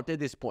layout at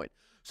this point.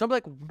 So I'm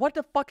like, what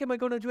the fuck am I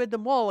going to do at the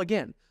mall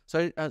again?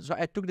 So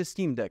I took the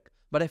Steam Deck.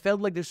 But I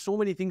felt like there's so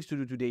many things to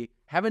do today.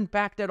 Haven't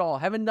packed at all.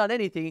 Haven't done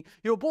anything.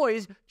 Your boy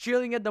is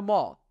chilling at the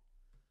mall.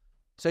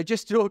 So I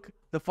just took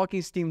the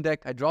fucking Steam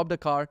Deck. I dropped the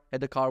car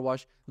at the car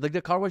wash. Like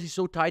the car wash is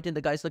so tight and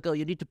the guy's like, oh,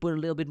 you need to put a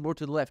little bit more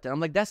to the left. And I'm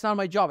like, that's not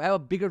my job. I have a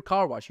bigger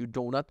car wash, you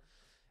donut.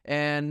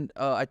 And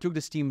I took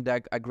the Steam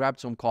Deck. I grabbed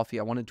some coffee.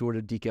 I wanted to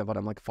order decaf, but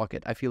I'm like, fuck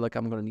it. I feel like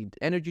I'm going to need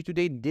energy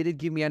today. Did it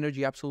give me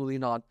energy? Absolutely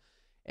not.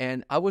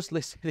 And I was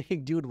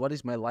listening, dude, what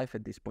is my life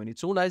at this point?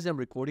 It's so nice I'm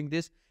recording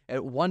this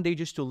and one day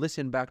just to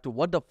listen back to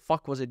what the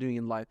fuck was I doing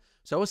in life.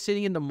 So I was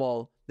sitting in the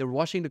mall. They were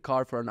washing the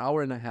car for an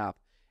hour and a half.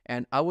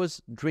 And I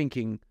was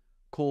drinking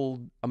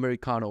cold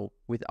Americano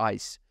with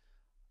ice,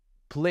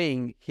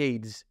 playing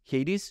Hades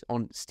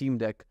on Steam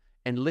Deck,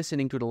 and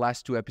listening to the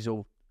last 2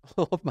 episodes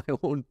of my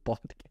own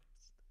podcast.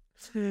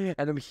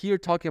 And I'm here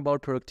talking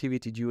about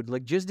productivity, dude.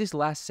 Like just this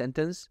last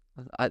sentence,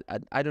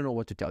 I don't know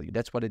what to tell you.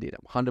 That's what I did.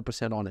 I'm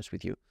 100% honest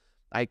with you.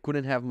 I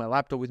couldn't have my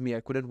laptop with me.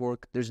 I couldn't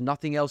work. There's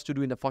nothing else to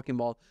do in the fucking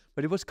mall.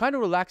 But it was kind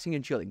of relaxing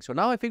and chilling. So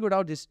now I figured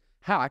out this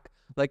hack.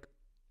 Like,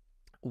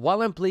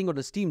 while I'm playing on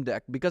the Steam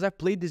Deck, because I've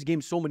played this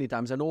game so many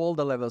times, I know all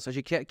the levels,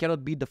 I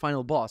cannot beat the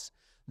final boss,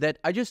 that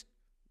I just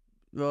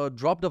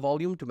drop the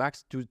volume to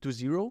max to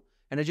 0,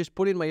 and I just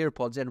put in my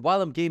AirPods. And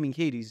while I'm gaming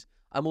Hades,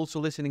 I'm also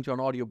listening to an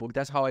audiobook.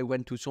 That's how I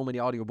went to so many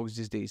audiobooks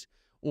these days.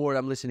 Or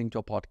I'm listening to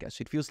a podcast.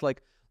 It feels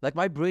like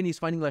my brain is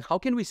finding like, how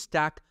can we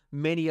stack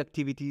many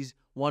activities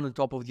one on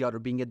top of the other?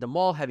 Being at the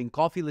mall, having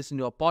coffee, listening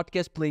to a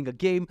podcast, playing a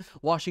game,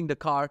 washing the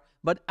car.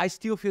 But I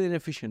still feel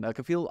inefficient. Like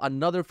I feel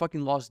another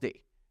fucking lost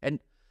day. And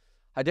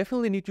I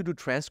definitely need to do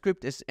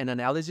transcript as an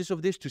analysis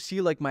of this to see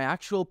like my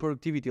actual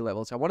productivity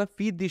levels. I want to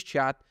feed this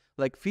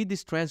feed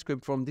this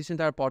transcript from this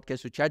entire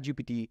podcast to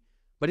ChatGPT.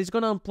 But it's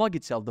going to unplug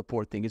itself, the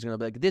poor thing. It's going to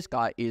be like, this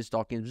guy is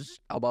talking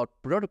about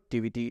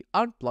productivity,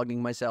 unplugging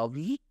myself.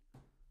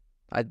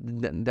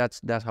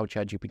 That's how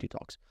ChatGPT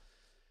talks.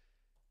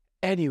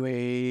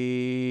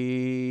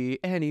 Anyway,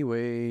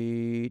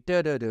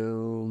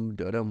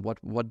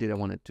 what did I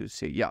wanted to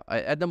say? Yeah,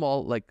 at the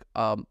mall, like,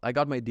 I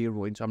got my day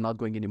ruined, so I'm not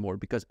going anymore,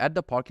 because at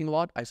the parking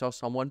lot, I saw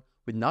someone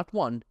with not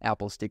one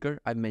Apple sticker.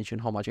 I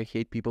mentioned how much I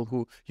hate people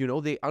who,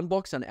 they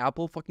unbox an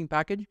Apple fucking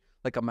package,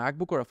 like a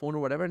MacBook or a phone or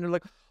whatever, and they're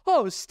like,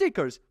 oh,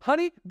 stickers,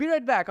 honey, be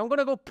right back. I'm going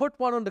to go put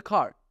one on the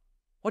car.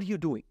 What are you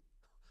doing?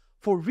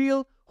 For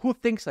real, who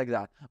thinks like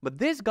that? But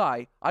this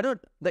guy,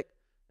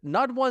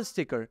 not one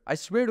sticker, I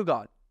swear to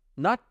God.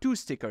 Not 2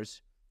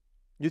 stickers,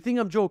 You think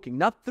I'm joking?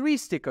 Not 3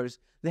 stickers.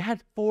 They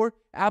had 4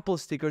 Apple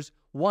stickers.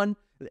 One,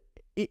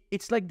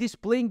 it's like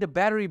displaying the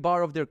battery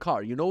bar of their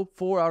car.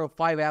 4 out of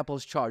 5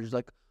 apples charged.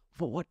 Like,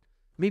 for what?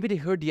 Maybe they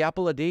heard the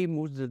apple a day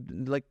moves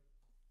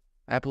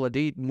apple a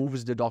day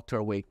moves the doctor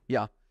away.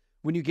 Yeah.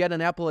 When you get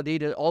an apple a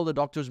day, all the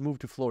doctors move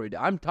to Florida.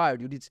 I'm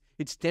tired, dude.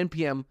 It's 10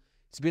 p.m.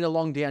 It's been a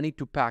long day. I need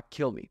to pack.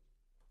 Kill me.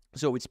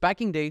 So it's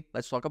packing day.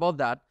 Let's talk about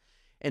that.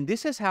 And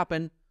this has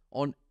happened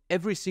on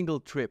every single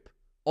trip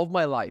of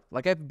my life.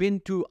 Like, I've been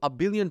to a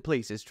billion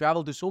places,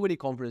 traveled to so many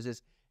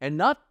conferences, and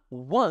not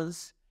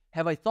once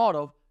have I thought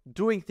of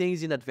doing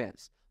things in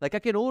advance. Like, I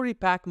can already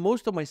pack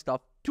most of my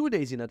stuff 2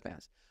 days in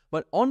advance.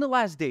 But on the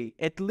last day,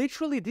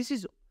 this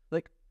is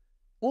like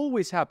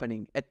always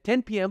happening. At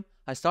 10 p.m.,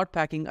 I start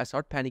packing, I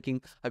start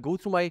panicking. I go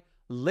through my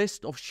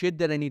list of shit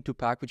that I need to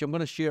pack, which I'm going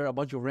to share a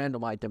bunch of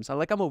random items.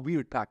 I'm a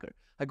weird packer.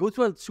 I go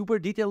through a super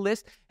detailed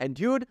list, and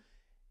dude,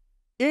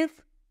 if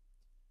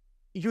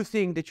you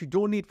think that you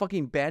don't need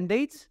fucking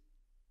Band-Aids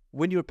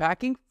when you're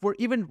packing for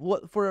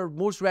a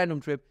most random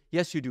trip,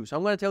 yes, you do. So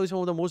I'm going to tell you some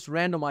of the most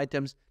random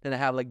items that I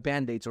have, like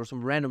Band-Aids or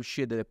some random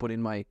shit that I put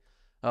in my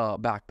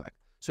backpack.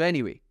 So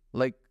anyway,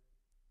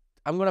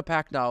 I'm going to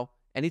pack now,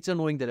 and it's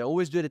annoying that I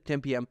always do it at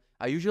 10 p.m.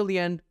 I usually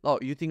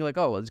you think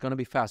well, it's going to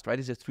be fast, right?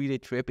 It's a 3-day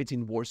trip. It's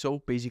in Warsaw.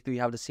 Basically, you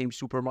have the same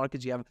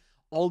supermarkets. You have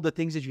all the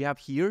things that you have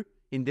here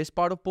in this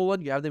part of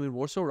Poland. You have them in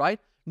Warsaw, right?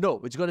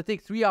 No, it's going to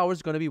take 3 hours.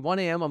 It's going to be 1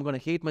 a.m. I'm going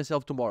to hate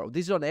myself tomorrow.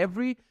 This is on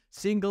every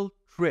single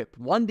trip.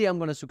 One day I'm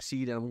going to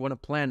succeed, and I'm going to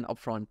plan up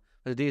front.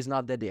 But the day is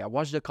not that day. I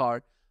washed the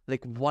car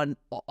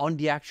on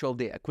the actual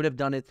day. I could have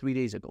done it 3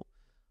 days ago.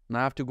 And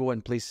I have to go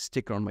and place a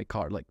sticker on my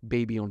car, like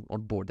baby on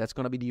board. That's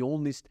going to be the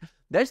only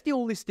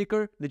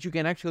sticker that you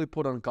can actually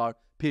put on a car,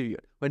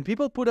 period. When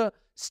people put a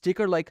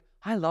sticker like,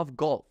 I love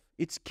golf,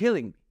 it's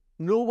killing me.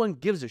 No one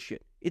gives a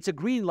shit. It's a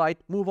green light,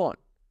 move on.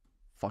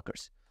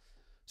 Fuckers.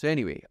 So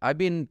anyway, I've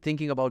been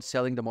thinking about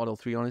selling the Model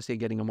 3, honestly,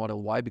 getting a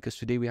Model Y, because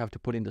today we have to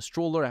put in the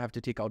stroller. I have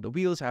to take out the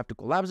wheels. I have to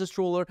collapse the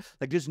stroller.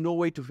 There's no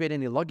way to fit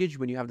any luggage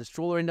when you have the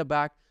stroller in the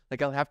back.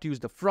 I'll have to use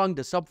the front,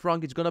 the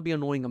sub-front. It's going to be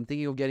annoying. I'm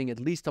thinking of getting at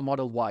least a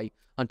Model Y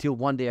until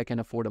one day I can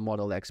afford a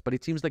Model X. But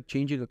it seems like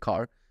changing a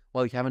car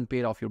while you haven't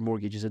paid off your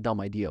mortgage is a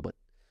dumb idea. But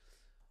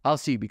I'll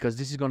see, because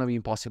this is going to be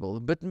impossible.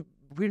 But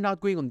we're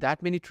not going on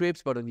that many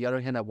trips. But on the other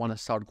hand, I want to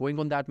start going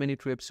on that many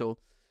trips. So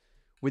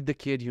with the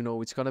kid,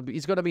 it's gonna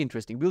be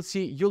interesting. We'll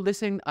see. You'll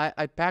listen.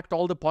 I packed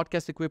all the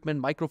podcast equipment,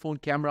 microphone,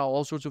 camera,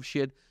 all sorts of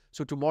shit.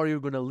 So tomorrow you're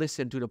gonna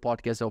listen to the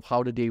podcast of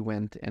how the day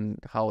went and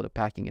how the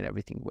packing and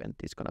everything went.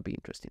 It's gonna be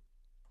interesting.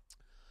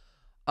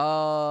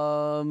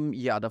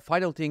 The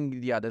final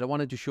thing, that I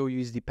wanted to show you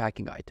is the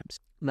packing items.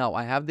 Now,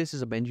 I have this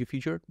as a Benji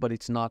feature, but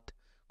it's not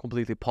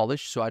completely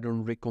polished, so I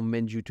don't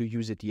recommend you to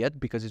use it yet,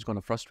 because it's going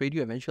to frustrate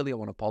you. Eventually, I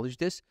want to polish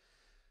this,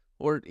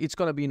 or it's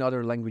going to be in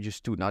other languages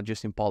too, not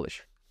just in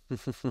Polish.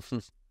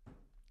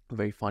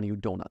 Very funny, you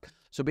donut.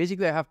 So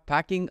basically, I have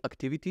packing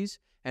activities,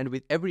 and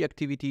with every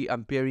activity,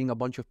 I'm pairing a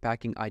bunch of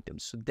packing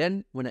items. So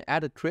then, when I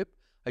add a trip,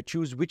 I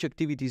choose which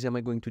activities am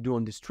I going to do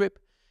on this trip,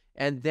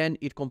 and then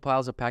it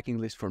compiles a packing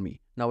list for me.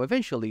 Now,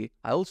 eventually,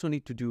 I also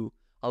need to do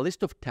a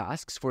list of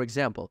tasks. For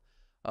example,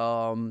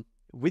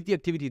 with the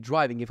activity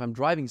driving, if I'm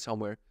driving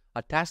somewhere,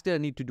 a task that I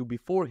need to do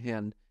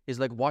beforehand is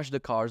like wash the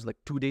cars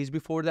 2 days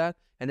before that,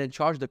 and then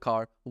charge the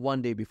car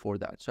 1 day before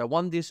that. So I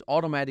want this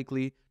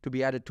automatically to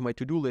be added to my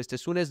to-do list.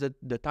 As soon as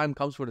the time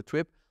comes for the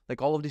trip,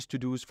 all of these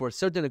to-dos for a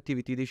certain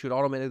activity, they should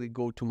automatically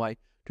go to my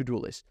to-do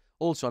list.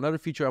 Also, another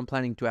feature I'm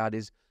planning to add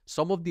is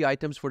some of the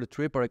items for the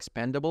trip are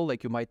expendable,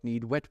 like you might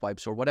need wet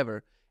wipes or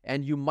whatever,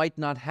 and you might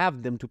not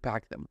have them to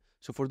pack them.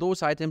 So for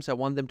those items, I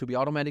want them to be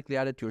automatically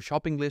added to your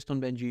shopping list on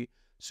Benji.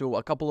 So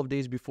a couple of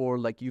days before,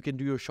 you can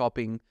do your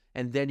shopping,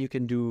 and then you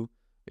can do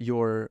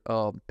your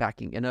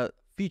packing. And a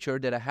feature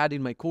that I had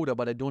in my Coda,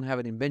 but I don't have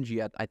it in Benji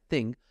yet, I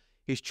think,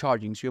 is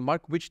charging. So you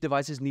mark which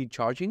devices need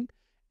charging,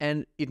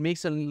 and it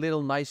makes a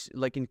little nice,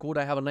 in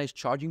Coda, I have a nice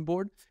charging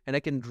board, and I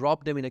can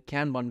drop them in a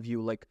Kanban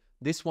view.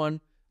 This one,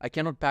 I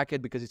cannot pack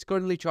it because it's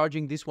currently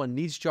charging. This one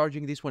needs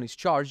charging. This one is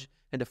charged.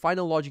 And the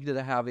final logic that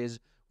I have is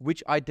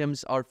which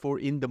items are for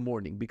in the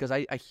morning, because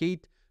I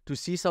hate to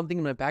see something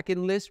in my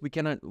packing list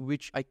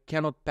which I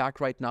cannot pack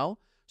right now.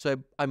 So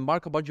I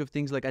mark a bunch of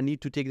things I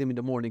need to take them in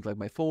the morning, like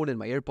my phone and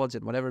my AirPods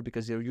and whatever,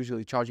 because they're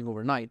usually charging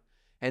overnight.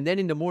 And then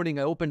in the morning,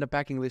 I open the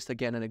packing list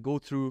again and I go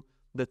through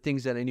the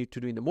things that I need to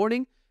do in the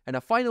morning. And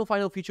a final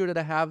feature that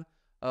I have,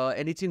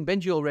 and it's in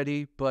Benji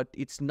already, but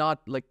it's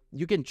not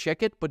you can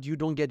check it, but you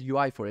don't get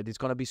UI for it. It's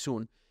going to be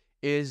soon.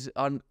 Is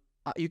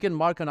you can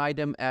mark an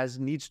item as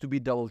needs to be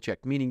double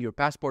checked, meaning your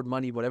passport,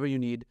 money, whatever you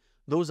need.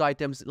 Those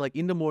items,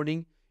 in the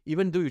morning,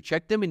 even though you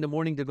check them in the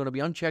morning, they're going to be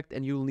unchecked,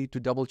 and you'll need to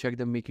double check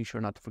them, making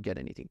sure not to forget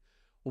anything.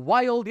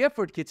 Why all the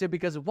effort, Kitze?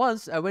 Because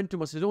once I went to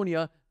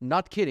Macedonia,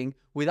 not kidding,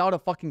 without a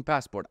fucking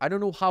passport. I don't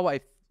know how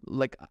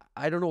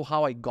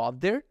I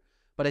got there,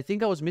 but I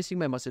think I was missing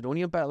my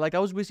Macedonian I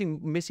was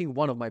missing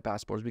one of my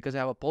passports, because I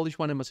have a Polish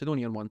one and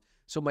Macedonian one.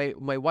 So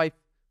my wife,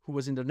 who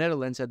was in the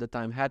Netherlands at the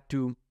time, had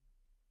to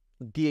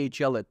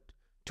DHL it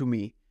to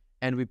me,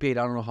 And we paid,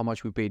 I don't know how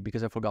much we paid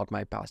because I forgot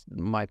my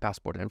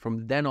passport. And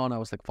from then on, I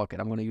was like, fuck it,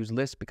 I'm going to use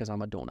list because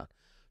I'm a donut.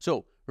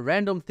 So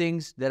random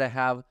things that I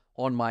have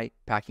on my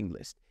packing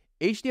list.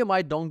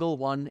 HDMI dongle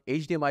 1,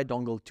 HDMI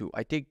dongle 2.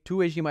 I take 2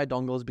 HDMI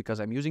dongles because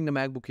I'm using the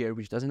MacBook Air,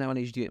 which doesn't have an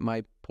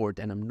HDMI port.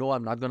 And I'm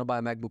not going to buy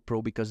a MacBook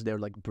Pro because they're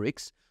like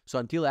bricks. So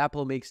until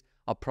Apple makes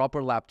a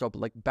proper laptop,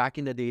 like back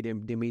in the day,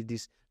 they made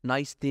these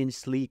nice, thin,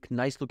 sleek,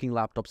 nice looking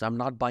laptops. I'm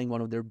not buying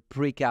one of their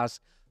brick-ass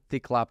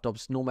thick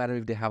laptops, no matter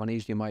if they have an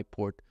HDMI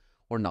port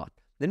or not.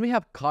 Then we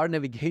have car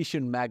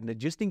navigation magnet,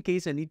 just in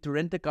case I need to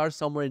rent a car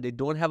somewhere and they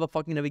don't have a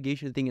fucking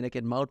navigation thing and I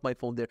can mount my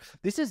phone there.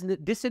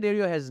 This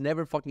scenario has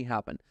never fucking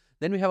happened.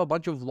 Then we have a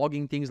bunch of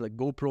vlogging things like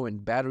GoPro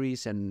and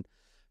batteries and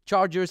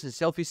chargers and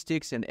selfie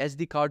sticks and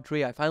SD card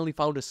tray. I finally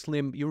found a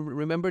slim. You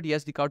remember the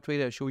SD card tray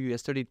that I showed you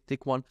yesterday,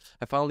 thick one?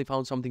 I finally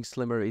found something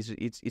slimmer.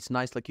 It's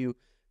nice. Like you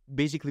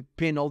basically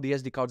pin all the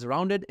SD cards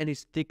around it and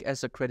it's thick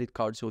as a credit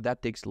card, so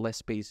that takes less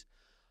space.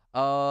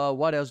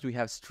 What else do we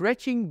have?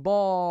 Stretching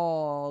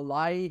ball.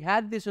 I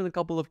had this on a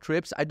couple of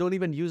trips. I don't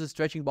even use a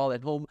stretching ball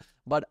at home,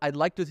 but I'd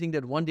like to think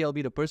that one day I'll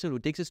be the person who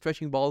takes a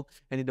stretching ball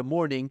and in the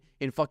morning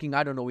in fucking,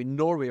 I don't know, in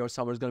Norway or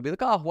somewhere is going to be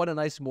like, oh, what a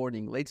nice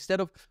morning. Like, instead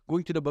of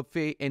going to the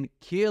buffet and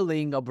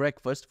killing a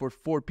breakfast for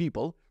 4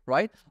 people,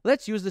 right?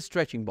 Let's use the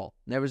stretching ball.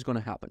 Never is going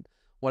to happen.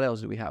 What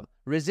else do we have?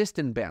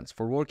 Resistance bands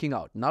for working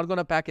out. Not going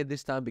to pack it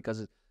this time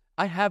because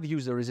I have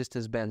used the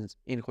resistance bands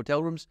in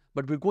hotel rooms,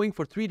 but we're going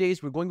for 3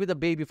 days. We're going with a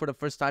baby for the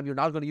first time. You're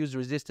not going to use the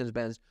resistance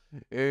bands.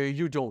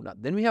 You don't.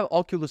 Then we have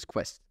Oculus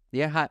Quest.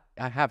 Yeah,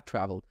 I have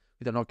traveled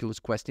with an Oculus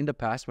Quest in the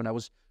past when I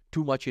was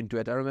too much into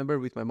it. I remember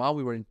with my mom,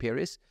 we were in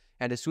Paris,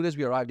 and as soon as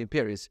we arrived in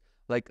Paris,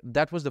 like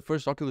that was the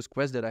first Oculus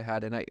Quest that I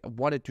had, and I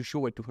wanted to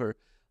show it to her.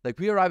 Like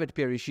we arrived at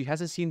Paris, she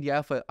hasn't seen the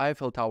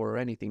Eiffel Tower or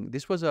anything.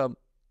 This was a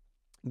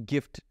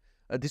gift.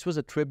 This was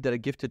a trip that I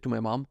gifted to my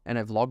mom, and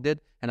I vlogged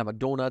it, and I'm a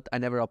donut. I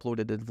never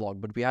uploaded the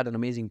vlog, but we had an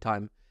amazing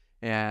time.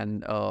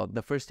 And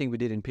the first thing we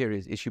did in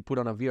Paris is she put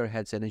on a VR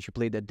headset and she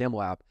played that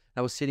demo app.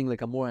 I was sitting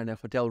like a more in a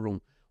hotel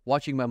room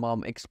watching my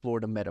mom explore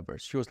the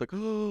metaverse. She was like,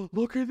 oh,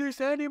 look at this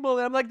animal.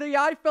 And I'm like, the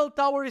Eiffel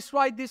Tower is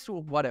right this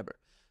way, whatever.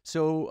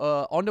 So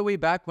on the way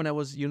back when I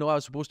was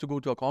supposed to go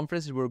to a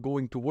conference, we were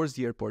going towards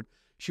the airport.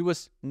 She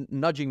was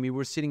nudging me. We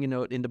were sitting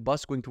in the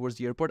bus going towards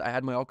the airport. I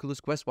had my Oculus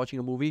Quest watching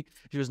a movie.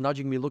 She was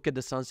nudging me, look at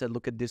the sunset,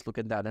 look at this, look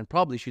at that. And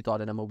probably she thought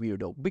that I'm a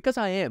weirdo. Because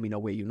I am in a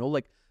way,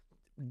 like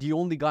the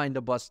only guy in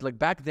the bus. Like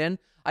back then,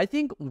 I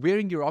think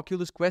wearing your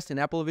Oculus Quest and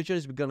Apple Vision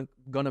is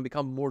gonna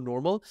become more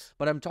normal.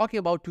 But I'm talking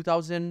about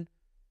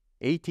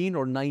 2018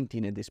 or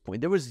 19 at this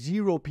point. There were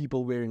 0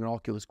 people wearing an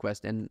Oculus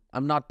Quest. And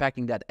I'm not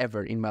packing that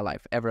ever in my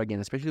life, ever again.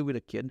 Especially with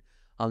a kid,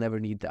 I'll never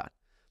need that.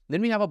 Then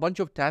we have a bunch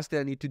of tasks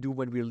that I need to do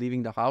when we're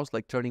leaving the house,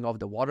 like turning off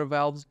the water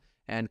valves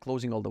and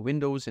closing all the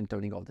windows and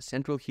turning off the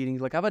central heating.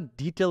 Like I have a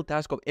detailed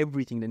task of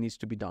everything that needs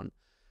to be done.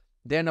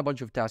 Then a bunch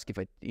of tasks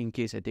in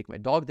case I take my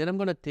dog. Then I'm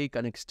going to take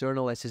an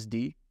external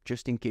SSD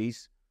just in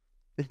case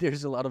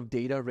there's a lot of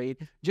data, right?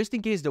 Just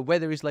in case the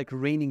weather is like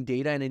raining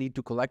data and I need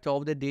to collect all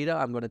of that data,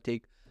 I'm going to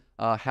take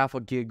half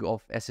a gig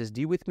of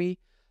SSD with me.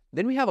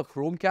 Then we have a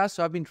Chromecast.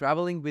 So I've been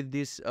traveling with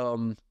this,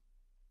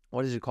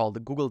 what is it called? The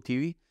Google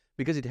TV.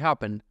 Because it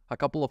happened a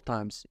couple of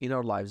times in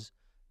our lives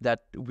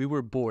that we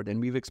were bored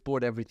and we've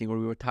explored everything or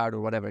we were tired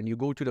or whatever. And you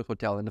go to the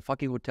hotel and the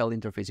fucking hotel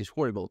interface is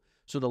horrible.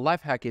 So the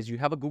life hack is you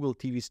have a Google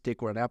TV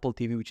stick or an Apple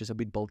TV, which is a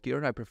bit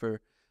bulkier. I prefer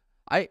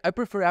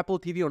Apple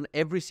TV on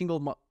every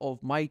single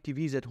of my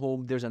TVs at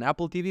home. There's an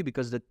Apple TV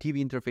because the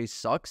TV interface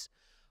sucks.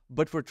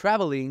 But for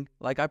traveling,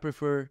 like I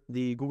prefer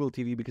the Google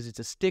TV because it's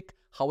a stick.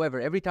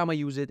 However, every time I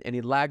use it and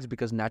it lags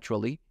because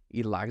naturally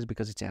it lags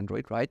because it's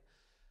Android, right?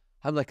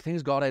 I'm like,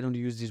 thanks God I don't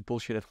use this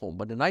bullshit at home.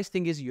 But the nice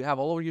thing is you have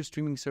all of your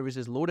streaming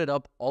services loaded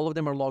up. All of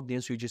them are logged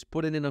in. So you just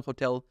put it in a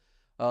hotel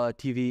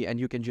TV and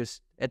you can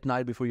just, at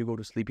night before you go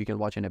to sleep, you can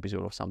watch an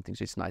episode of something.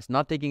 So it's nice.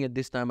 Not taking it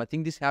this time. I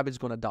think this habit's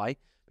going to die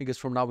because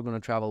from now we're going to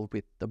travel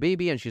with the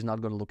baby and she's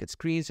not going to look at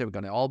screens. So we're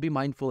going to all be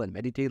mindful and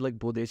meditate like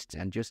Buddhists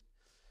and just,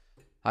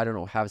 I don't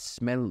know, have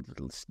smell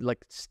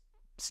like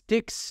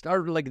sticks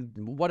or like,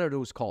 what are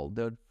those called?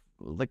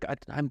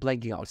 I'm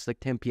blanking out. It's like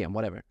 10 p.m.,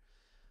 whatever.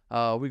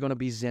 We're going to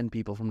be Zen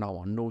people from now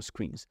on. No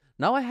screens.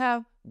 Now I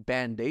have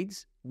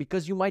Band-Aids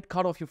because you might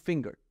cut off your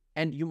finger.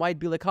 And you might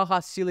be like,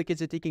 haha, silly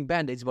kids are taking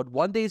Band-Aids. But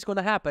one day it's going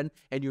to happen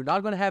and you're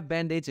not going to have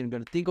Band-Aids and you're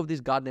going to think of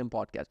this goddamn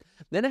podcast.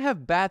 Then I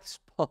have bath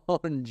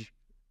sponge,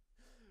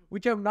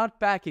 which I'm not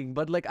packing.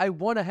 But like I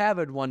want to have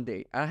it one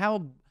day.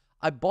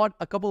 I bought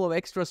a couple of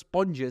extra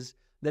sponges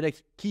that I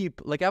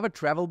keep. Like I have a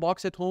travel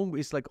box at home.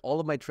 It's like all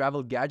of my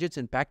travel gadgets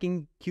and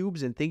packing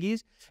cubes and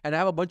thingies. And I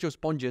have a bunch of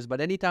sponges. But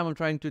anytime I'm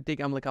trying to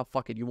take, I'm like, oh,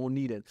 fuck it. You won't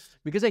need it.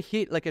 Because I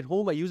hate, like at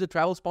home, I use a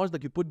travel sponge.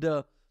 Like you put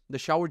the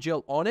shower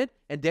gel on it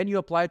and then you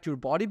apply it to your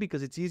body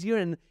because it's easier.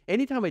 And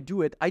anytime I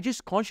do it, I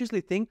just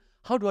consciously think,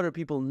 how do other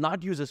people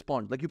not use a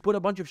sponge? Like you put a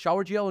bunch of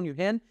shower gel on your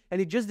hand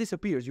and it just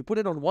disappears. You put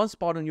it on one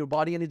spot on your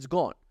body and it's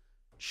gone.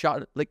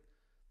 Like,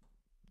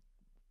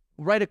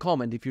 write a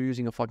comment if you're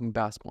using a fucking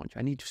bath sponge.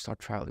 I need to start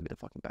traveling with a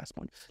fucking bath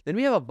sponge. Then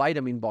we have a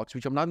vitamin box,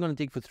 which I'm not going to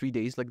take for 3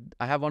 days. Like,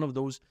 I have one of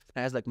those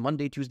that has like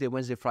Monday, Tuesday,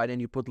 Wednesday, Friday,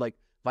 and you put like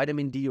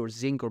vitamin D or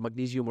zinc or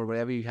magnesium or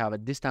whatever you have.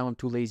 At this time, I'm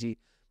too lazy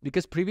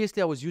because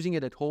previously I was using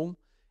it at home,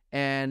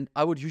 and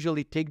I would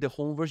usually take the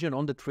home version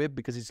on the trip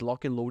because it's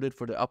lock and loaded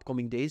for the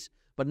upcoming days.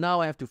 But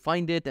now I have to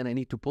find it, and I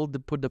need to put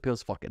the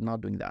pills. Fuck it,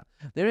 not doing that.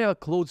 Then we have a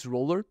clothes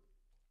roller.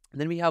 And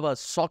then we have a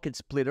socket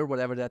splitter,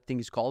 whatever that thing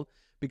is called,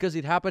 because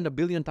it happened a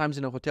billion times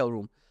in a hotel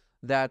room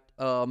that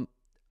I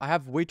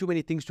have way too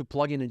many things to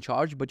plug in and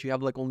charge, but you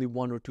have like only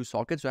 1 or 2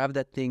 sockets. So I have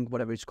that thing,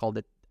 whatever it's called,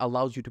 that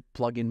allows you to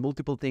plug in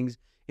multiple things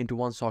into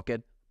one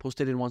socket.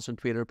 Posted it once on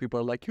Twitter. People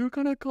are like, you're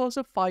going to cause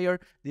a fire.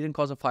 Didn't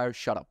cause a fire.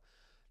 Shut up.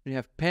 Then you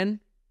have pen.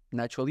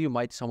 Naturally,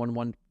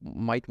 someone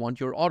might want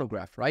your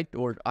autograph, right?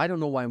 Or I don't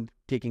know why I'm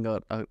taking a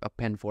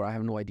pen for. I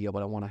have no idea,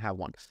 but I want to have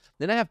one.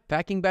 Then I have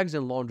packing bags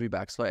and laundry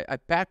bags. So I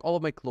pack all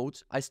of my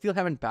clothes. I still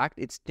haven't packed.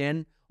 It's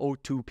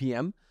 10:02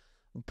 p.m.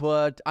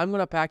 But I'm going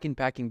to pack in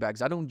packing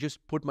bags. I don't just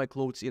put my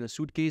clothes in a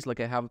suitcase.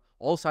 Like, I have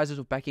all sizes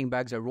of packing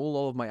bags. I roll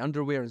all of my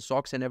underwear and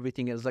socks and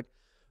everything. It's like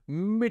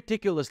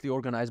meticulously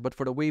organized, but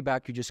for the way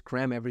back, you just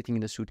cram everything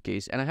in the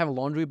suitcase. And I have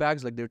laundry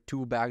bags, like there are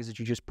 2 bags that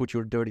you just put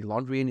your dirty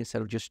laundry in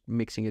instead of just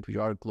mixing it with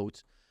your other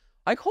clothes.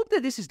 I hope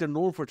that this is the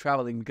norm for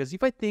traveling, because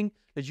if I think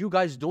that you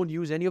guys don't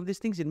use any of these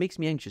things, it makes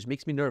me anxious,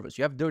 makes me nervous.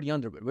 You have dirty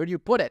underwear. Where do you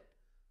put it?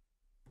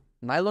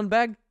 Nylon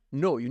bag?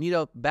 No, you need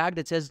a bag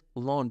that says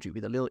laundry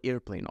with a little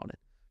airplane on it.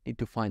 Need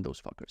to find those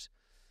fuckers.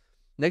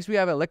 Next, we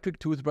have electric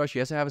toothbrush.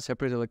 Yes, I have a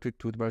separate electric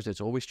toothbrush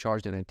that's always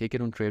charged, and I take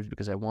it on trips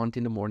because I want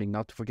in the morning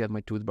not to forget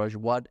my toothbrush.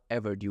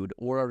 Whatever, dude.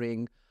 Or a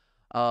ring.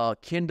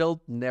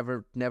 Kindle.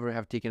 Never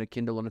have taken a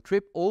Kindle on a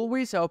trip.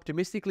 Always, I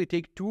optimistically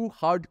take 2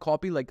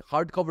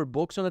 hardcover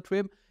books on a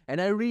trip, and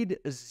I read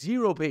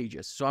 0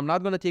 pages. So I'm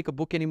not going to take a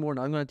book anymore, and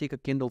I'm going to take a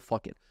Kindle.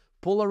 Fuck it.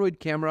 Polaroid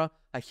camera.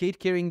 I hate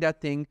carrying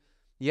that thing.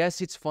 Yes,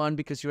 it's fun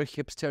because you're a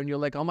hipster and you're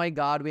like, oh my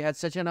God, we had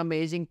such an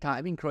amazing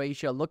time in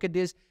Croatia. Look at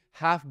this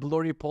half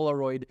blurry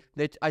Polaroid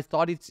that I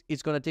thought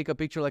it's going to take a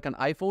picture like an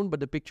iPhone, but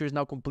the picture is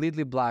now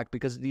completely black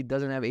because it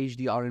doesn't have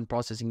HDR and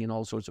processing and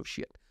all sorts of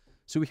shit.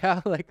 So we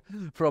have like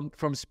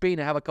from Spain,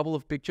 I have a couple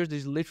of pictures.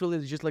 There's literally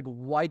just like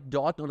white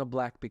dot on a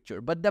black picture.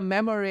 But the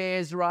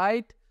memories,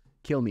 right?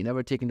 Kill me.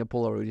 Never taking the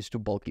Polaroid. It's too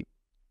bulky.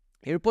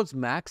 AirPods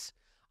Max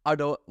are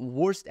the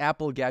worst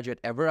Apple gadget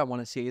ever. I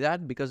want to say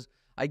that because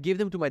I gave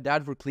them to my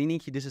dad for cleaning.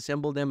 He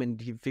disassembled them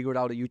and he figured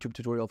out a YouTube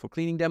tutorial for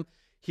cleaning them.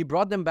 He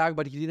brought them back,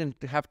 but he didn't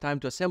have time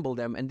to assemble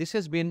them. And this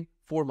has been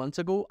 4 months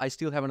ago. I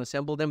still haven't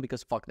assembled them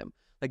because fuck them.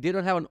 Like, they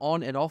don't have an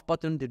on and off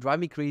button. They drive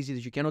me crazy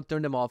that you cannot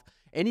turn them off.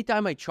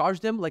 Anytime I charge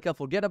them, like, I'll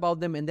forget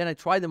about them. And then I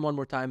try them one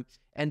more time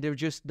and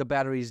the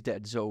battery is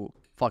dead. So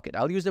fuck it.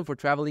 I'll use them for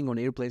traveling on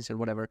airplanes and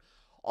whatever.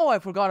 Oh, I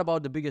forgot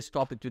about the biggest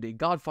topic today.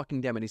 God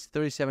fucking damn it. It's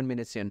 37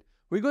 minutes in.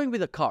 We're going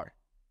with a car.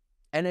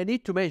 And I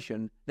need to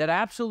mention that I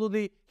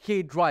absolutely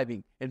hate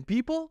driving. And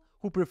people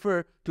who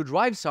prefer to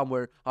drive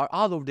somewhere are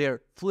out of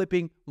their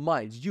flipping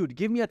minds. Dude,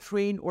 give me a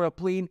train or a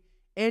plane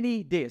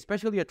any day,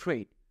 especially a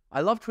train.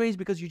 I love trains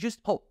because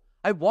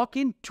I walk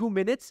in 2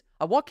 minutes.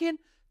 I walk in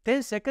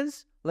 10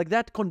 seconds. Like,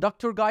 that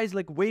conductor guy is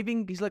like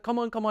waving. He's like, come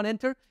on,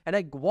 enter. And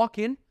I walk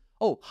in.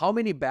 Oh, how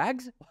many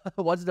bags?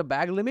 What's the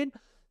bag limit?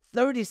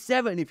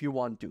 37 if you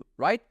want to,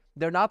 right?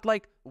 They're not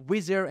like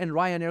Wizz Air and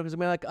Ryanair because I'm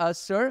like,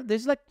 sir,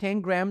 this is like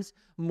 10 grams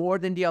more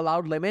than the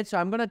allowed limit. So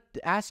I'm going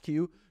to ask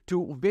you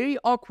to very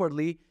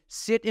awkwardly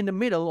sit in the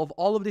middle of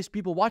all of these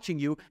people watching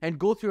you and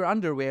go through your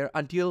underwear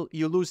until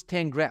you lose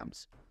 10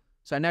 grams.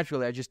 So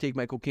naturally, I just take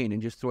my cocaine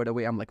and just throw it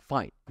away. I'm like,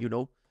 fine,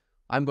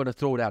 I'm going to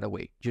throw that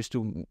away just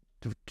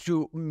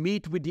to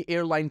meet with the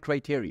airline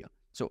criteria.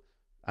 So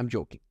I'm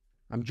joking.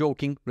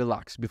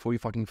 Relax before you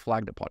fucking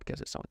flag the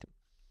podcast or something.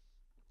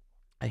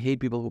 I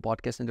hate people who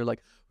podcast and they're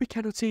like, we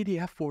cannot say the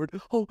F word.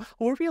 Oh,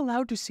 are we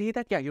allowed to say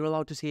that? Yeah, you're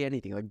allowed to say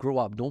anything. Like, grow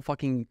up. Don't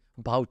fucking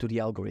bow to the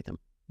algorithm.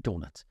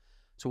 Donuts.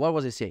 So what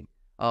was I saying?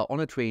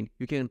 On a train,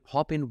 you can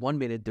hop in 1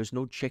 minute. There's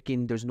no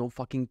check-in. There's no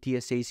fucking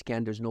TSA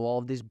scan. There's no all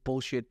of this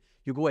bullshit.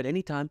 You go at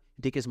any time.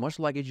 Take as much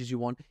luggage as you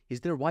want.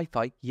 Is there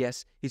Wi-Fi?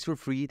 Yes. It's for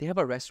free. They have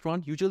a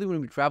restaurant. Usually when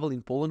we travel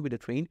in Poland with a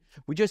train,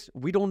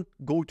 we don't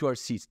go to our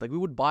seats. Like, we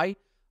would buy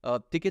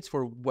tickets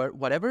for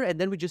whatever, and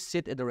then we just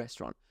sit at the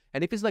restaurant.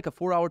 And if it's like a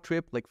 4-hour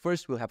trip, like,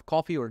 first we'll have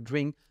coffee or a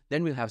drink,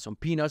 then we'll have some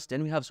peanuts,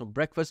 then we have some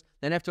breakfast,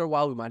 then after a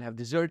while we might have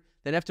dessert,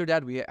 then after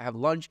that we have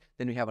lunch,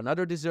 then we have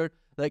another dessert.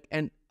 Like,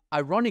 and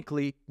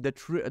ironically,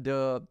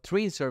 the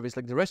train service,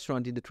 like the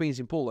restaurant in the trains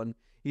in Poland,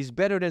 is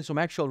better than some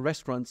actual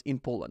restaurants in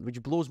Poland,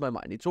 which blows my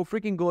mind. It's so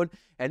freaking good.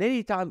 And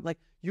anytime, like,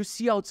 you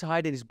see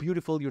outside and it's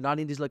beautiful. You're not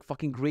in these like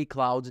fucking gray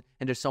clouds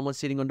and there's someone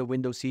sitting on the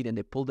window seat and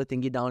they pull the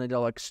thingy down and they're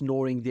like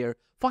snoring there.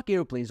 Fuck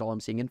airplanes, all I'm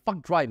saying. And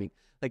fuck driving.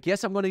 Like,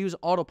 yes, I'm going to use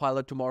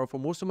autopilot tomorrow for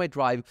most of my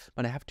drive,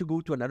 but I have to go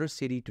to another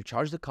city to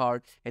charge the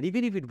car. And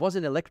even if it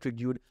wasn't electric,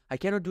 dude, I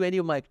cannot do any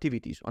of my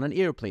activities. On an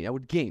airplane, I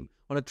would game.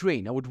 On a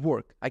train, I would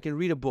work. I can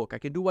read a book. I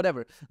can do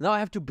whatever. Now I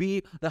have to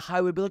be the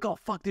highway, be like, oh,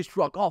 fuck this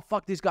truck. Oh,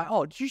 fuck this guy.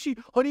 Oh, did you see,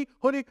 honey,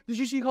 did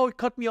you see how it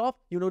cut me off?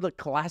 You know, the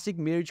classic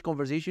marriage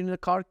conversation in the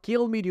car.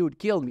 Kill me, dude,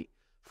 kill me.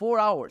 4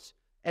 hours.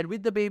 And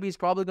with the baby, it's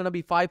probably going to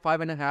be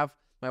 5.5.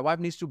 My wife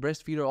needs to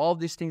breastfeed her. All of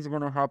these things are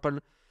going to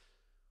happen.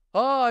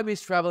 Oh, I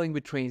miss traveling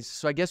with trains.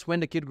 So I guess when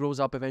the kid grows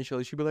up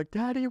eventually, she'll be like,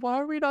 Daddy, why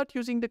are we not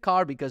using the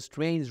car? Because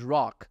trains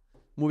rock.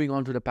 Moving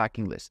on to the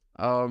packing list.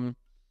 MagSafe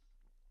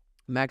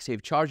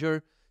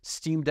charger.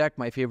 Steam Deck,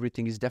 my favorite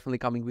thing, is definitely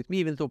coming with me,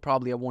 even though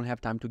probably I won't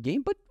have time to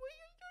game. But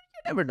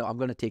you never know. I'm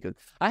going to take it.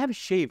 I have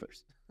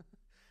shavers.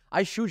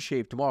 I should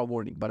shave tomorrow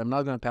morning, but I'm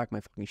not going to pack my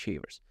fucking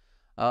shavers.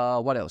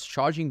 What else?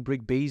 Charging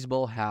brick,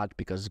 baseball hat,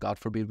 because God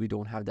forbid we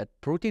don't have that.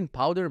 Protein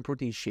powder and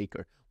protein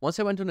shaker. Once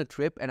I went on a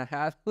trip and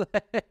I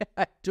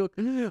took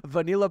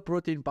vanilla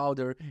protein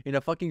powder in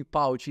a fucking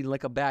pouch in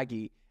like a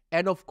baggie.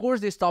 And of course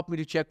they stopped me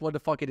to check what the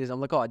fuck it is.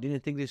 I'm like, oh, I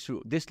didn't think this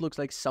through. This looks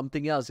like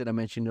something else that I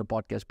mentioned in the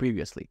podcast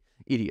previously.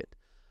 Idiot.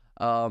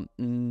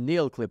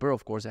 Nail clipper,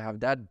 of course I have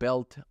that.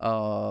 Belt,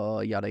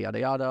 yada yada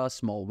yada.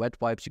 Small wet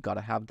wipes, you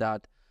gotta have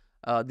that.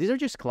 These are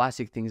just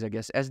classic things, I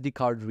guess. SD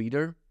card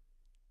reader,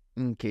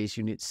 in case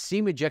you need.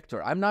 SIM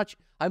ejector.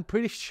 I'm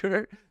pretty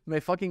sure my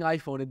fucking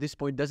iPhone at this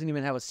point doesn't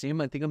even have a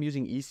SIM. I think I'm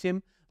using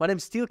eSIM, but I'm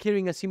still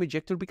carrying a SIM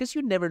ejector because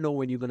you never know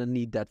when you're gonna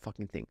need that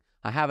fucking thing.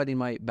 I have it in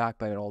my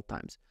backpack at all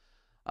times.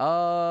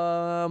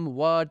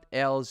 What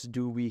else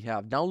do we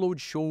have? Download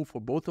show for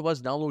both of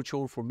us, download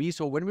show for me.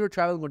 So when we were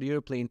traveling on the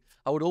airplane,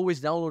 I would always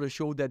download a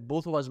show that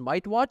both of us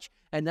might watch,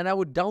 and then I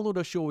would download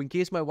a show in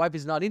case my wife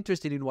is not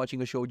interested in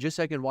watching a show, just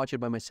so I can watch it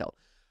by myself.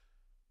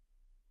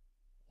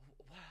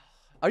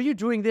 Are you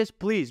doing this?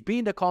 Please be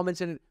in the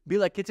comments and be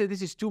like, Kitze,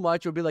 this is too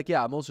much, or be like,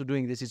 yeah, I'm also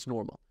doing this, it's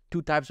normal.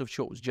 2 types of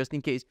shows, just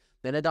in case.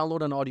 Then I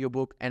download an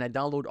audiobook and I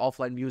download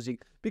offline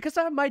music because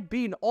I might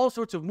be in all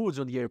sorts of moods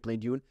on the airplane,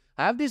 dude.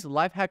 I have this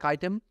life hack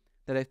item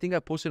that I think I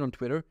posted on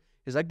Twitter.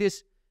 It's like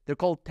this. They're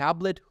called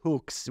tablet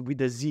hooks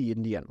with a Z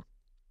in the end.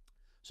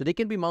 So they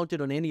can be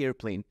mounted on any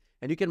airplane,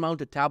 and you can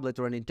mount a tablet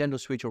or a Nintendo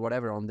Switch or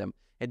whatever on them.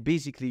 And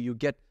basically you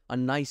get a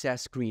nice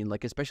ass screen,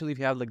 like especially if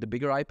you have like the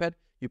bigger iPad,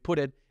 you put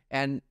it,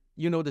 and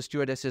you know the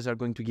stewardesses are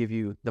going to give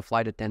you, the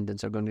flight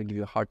attendants are going to give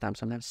you a hard time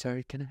sometimes.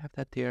 Sorry, can I have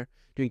that there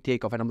during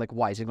takeoff? And I'm like,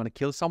 why? Is it going to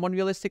kill someone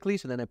realistically?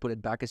 So then I put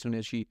it back as soon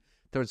as she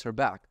turns her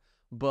back.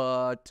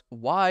 But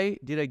why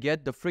did I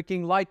get the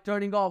freaking light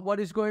turning off? What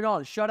is going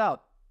on? Shut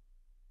up.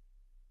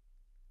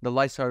 The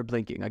lights started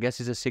blinking. I guess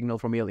it's a signal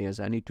from aliens.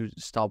 I need to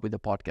stop with the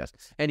podcast.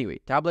 Anyway,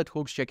 tablet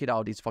hooks, check it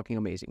out. It's fucking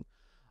amazing.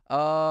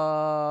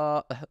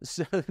 So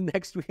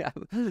next we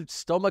have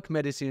stomach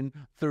medicine,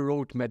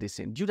 throat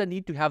medicine. Dude, I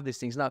need to have these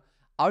things. Now,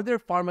 are there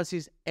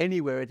pharmacies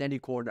anywhere at any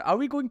corner? Are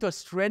we going to a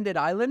stranded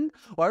island,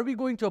 or are we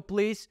going to a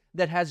place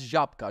that has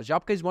Żabka?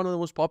 Żabka is one of the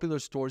most popular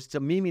stores. It's a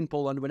meme in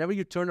Poland. Whenever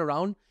you turn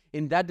around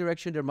in that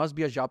direction, there must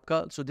be a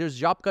Żabka. So there's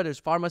Żabka, there's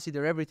pharmacy,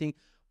 there's everything.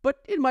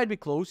 But it might be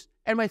closed,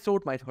 and my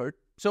throat might hurt.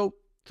 So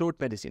throat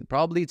medicine.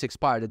 Probably it's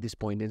expired at this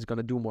point, and it's going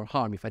to do more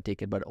harm if I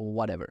take it, but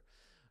whatever.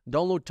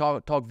 Download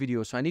talk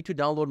videos. So I need to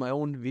download my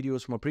own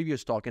videos from a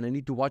previous talk, and I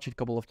need to watch it a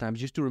couple of times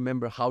just to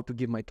remember how to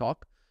give my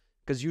talk.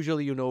 Because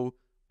usually, you know,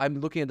 I'm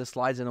looking at the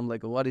slides and I'm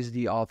like, what is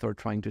the author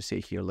trying to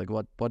say here? Like,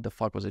 what the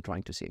fuck was it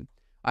trying to say?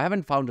 I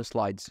haven't found the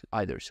slides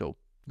either, so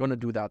gonna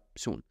do that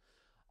soon.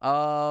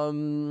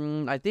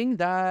 I think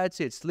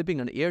that's it.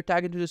 Slipping an air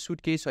tag into the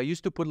suitcase. So I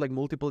used to put like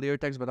multiple air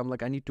tags, but I'm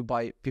like, I need to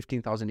buy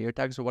 15,000 air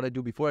tags. So what I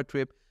do before a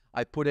trip,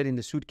 I put it in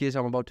the suitcase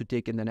I'm about to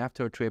take, and then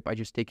after a trip, I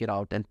just take it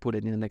out and put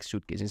it in the next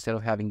suitcase instead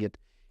of having it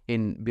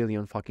in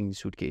billion fucking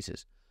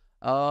suitcases.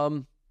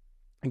 I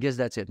guess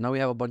that's it. Now we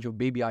have a bunch of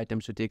baby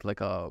items to take,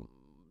 like a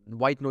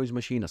white noise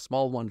machine, a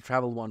small one,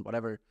 travel one,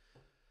 whatever.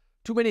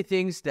 Too many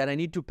things that I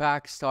need to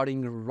pack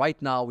starting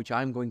right now, which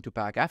I'm going to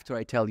pack after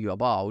I tell you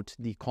about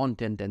the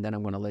content, and then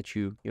I'm going to let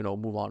you,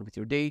 move on with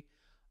your day.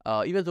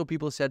 Even though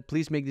people said,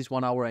 please make this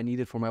 1 hour, I need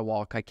it for my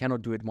walk. I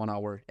cannot do it 1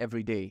 hour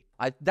every day.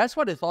 That's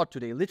what I thought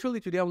today. Literally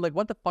today, I'm like,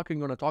 what the fuck are you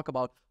going to talk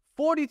about?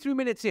 43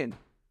 minutes in.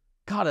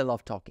 God, I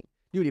love talking.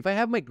 Dude, if I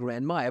have my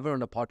grandma ever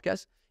on a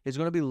podcast, it's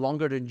going to be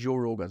longer than Joe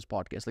Rogan's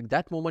podcast. Like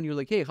that moment, you're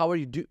like, hey, how are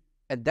you doing?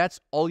 And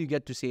that's all you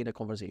get to say in a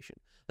conversation.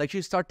 Like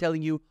she'll start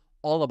telling you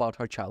all about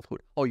her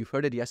childhood. Oh, you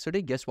heard it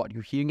yesterday? Guess what?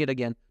 You're hearing it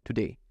again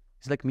today.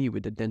 It's like me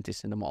with the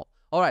dentist in the mall.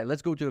 All right,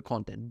 let's go to the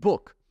content.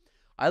 Book.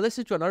 I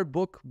listened to another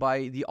book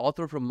by the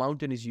author from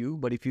Mountain Is You,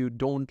 but if you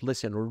don't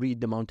listen or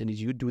read The Mountain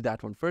Is You, do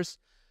that one first.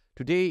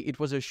 Today, it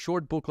was a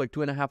short book, like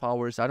 2.5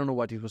 hours. I don't know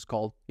what it was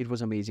called. It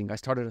was amazing. I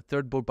started a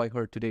third book by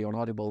her today on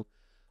Audible.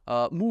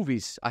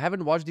 Movies. I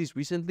haven't watched these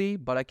recently,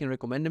 but I can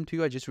recommend them to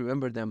you. I just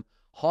remember them.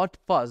 Hot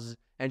Fuzz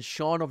and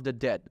Shaun of the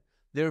Dead.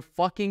 They're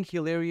fucking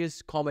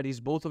hilarious comedies.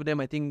 Both of them,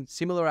 I think,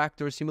 similar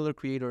actor, similar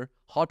creator.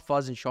 Hot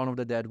Fuzz and Shaun of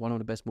the Dead, one of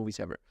the best movies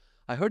ever.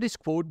 I heard this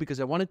quote because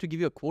I wanted to give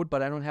you a quote,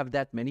 but I don't have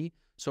that many.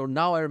 So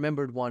now I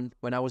remembered one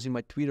when I was in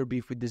my Twitter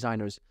beef with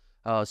designers.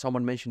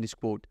 Someone mentioned this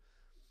quote.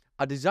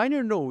 A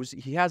designer knows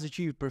he has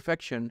achieved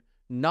perfection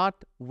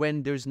not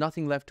when there's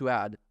nothing left to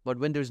add, but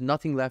when there's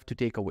nothing left to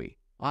take away.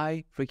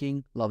 I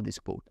freaking love this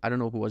quote. I don't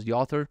know who was the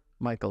author.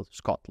 Michael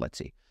Scott, let's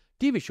say.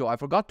 TV show, I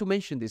forgot to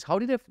mention this. How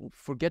did I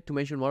forget to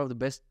mention one of the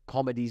best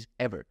comedies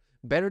ever?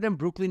 Better than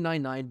Brooklyn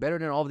Nine-Nine, better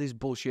than all this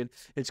bullshit.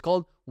 It's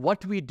called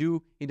What We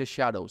Do in the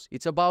Shadows.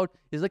 It's a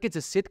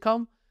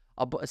sitcom,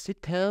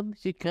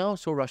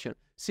 so Russian.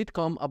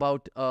 Sitcom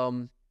about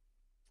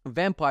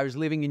vampires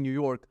living in New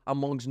York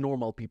amongst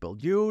normal people.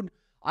 Dude,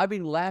 I've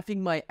been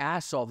laughing my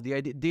ass off.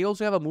 They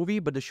also have a movie,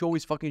 but the show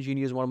is fucking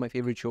genius. One of my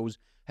favorite shows.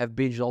 Have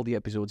binged all the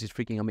episodes. It's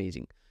freaking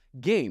amazing.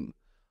 Game.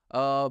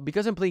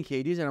 Because I'm playing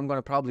Hades, and I'm going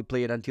to probably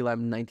play it until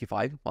I'm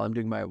 95 while I'm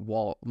doing my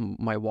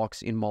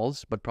walks in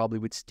malls, but probably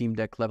with Steam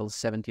Deck level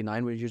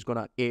 79, where you're just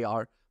going to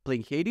AR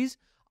playing Hades.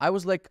 I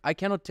was like, I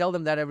cannot tell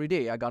them that every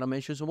day. I got to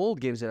mention some old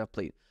games that I've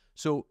played.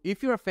 So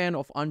if you're a fan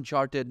of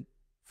Uncharted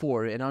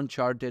 4 and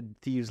Uncharted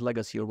Thieves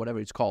Legacy or whatever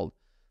it's called,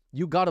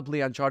 you got to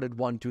play Uncharted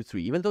 1, 2,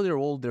 3. Even though they're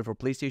old, they're for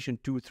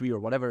PlayStation 2, 3 or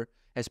whatever.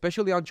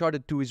 Especially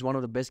Uncharted 2 is one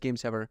of the best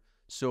games ever.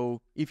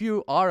 So if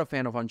you are a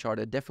fan of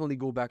Uncharted, definitely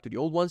go back to the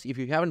old ones. If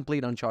you haven't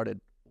played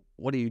Uncharted,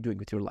 what are you doing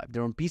with your life?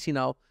 They're on PC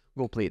now.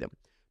 Go play them.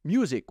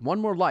 Music, One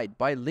More Light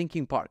by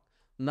Linkin Park.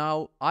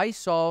 Now, I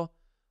saw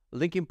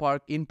Linkin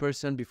Park in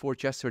person before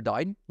Chester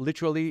died.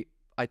 Literally,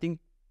 I think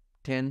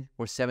 10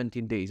 or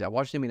 17 days. I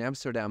watched them in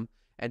Amsterdam,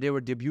 and they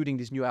were debuting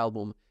this new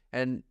album.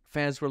 And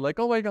fans were like,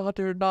 oh my God,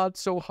 they're not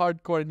so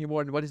hardcore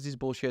anymore. And what is this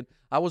bullshit?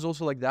 I was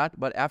also like that.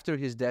 But after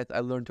his death, I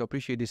learned to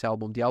appreciate this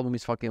album. The album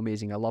is fucking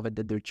amazing. I love it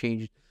that they're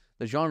changed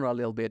the genre a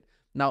little bit.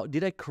 Now,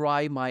 did I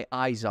cry my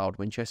eyes out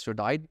when Chester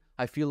died?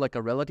 I feel like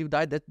a relative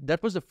died.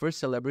 That was the first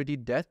celebrity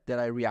death that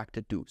I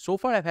reacted to. So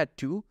far, I've had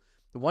two.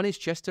 One is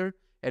Chester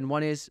and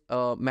one is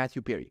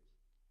Matthew Perry.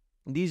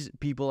 These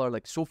people are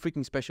like so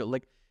freaking special.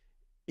 Like,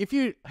 if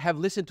you have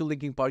listened to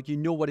Linkin Park, you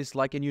know what it's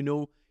like, and you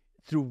know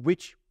through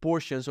which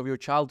portions of your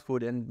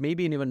childhood and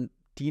maybe in even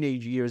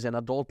teenage years and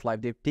adult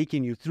life they've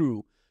taken you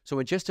through. So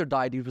when Chester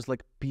died, it was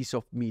like a piece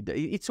of me.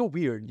 It's so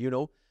weird, you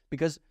know,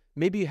 because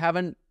maybe you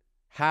haven't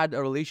had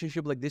a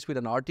relationship like this with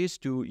an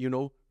artist to, you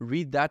know,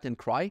 read that and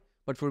cry.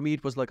 But for me,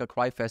 it was like a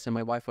cry fest. And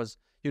my wife was,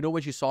 you know,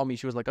 when she saw me,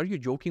 she was like, are you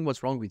joking?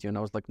 What's wrong with you? And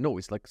I was like, no,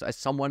 it's like as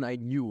someone I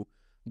knew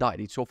died.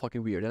 It's so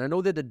fucking weird. And I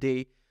know that the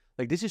day,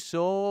 like, this is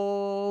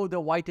so the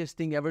whitest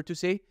thing ever to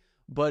say,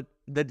 but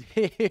the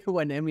day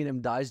when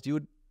Eminem dies,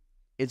 dude,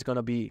 it's going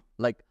to be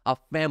like a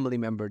family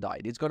member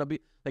died. It's going to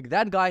be like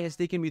that guy has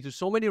taken me through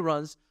so many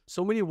runs,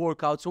 so many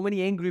workouts, so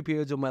many angry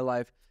periods of my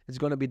life. It's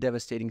going to be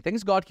devastating.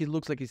 Thanks God he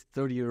looks like he's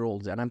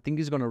 30-year-old, and I think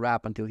he's going to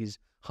rap until he's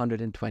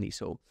 120.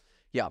 So,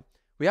 yeah.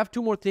 We have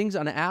two more things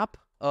on an app.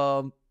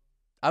 I'm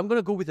going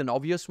to go with an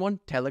obvious one,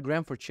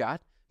 Telegram for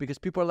chat, because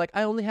people are like,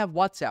 I only have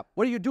WhatsApp.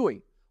 What are you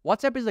doing?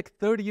 WhatsApp is like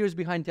 30 years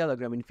behind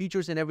Telegram in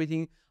features and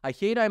everything. I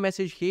hate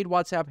iMessage, hate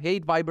WhatsApp,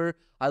 hate Viber.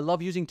 I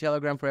love using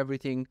Telegram for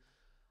everything.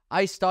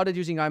 I started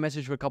using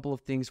iMessage for a couple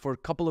of things, for a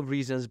couple of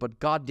reasons, but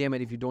God damn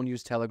it, if you don't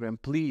use Telegram,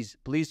 please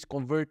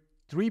convert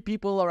 3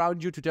 people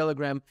around you to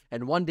Telegram,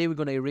 and one day we're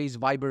going to erase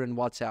Viber and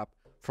WhatsApp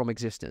from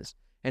existence.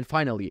 And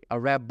finally, a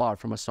rap bar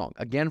from a song,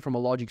 again from a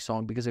Logic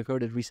song, because I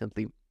heard it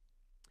recently.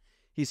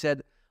 He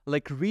said,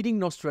 like reading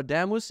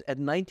Nostradamus at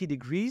 90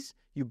 degrees,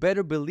 you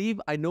better believe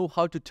I know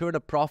how to turn a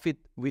profit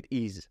with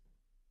ease.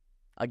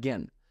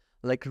 Again,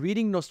 like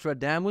reading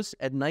Nostradamus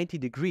at 90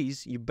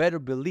 degrees, you better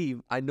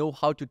believe I know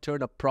how to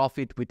turn a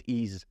profit with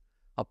ease.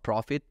 A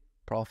profit,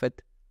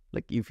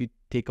 like if you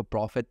take a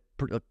profit,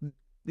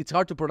 it's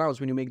hard to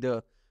pronounce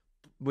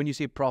when you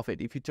say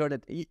profit. If you turn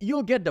it,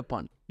 you'll get the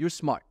pun. You're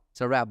smart. It's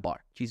a rap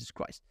bar. Jesus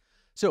Christ.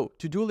 So,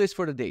 to-do list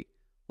for the day.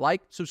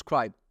 Like,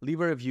 subscribe, leave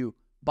a review,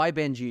 buy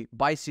Benji,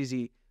 buy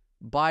Sizzy,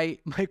 buy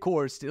my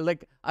course.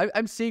 Like,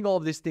 I'm saying all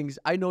of these things.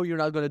 I know you're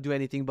not going to do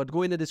anything, but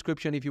go in the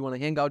description if you want to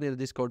hang out in the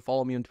Discord,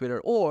 follow me on Twitter,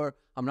 or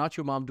I'm Not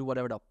Your Mom, do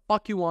whatever the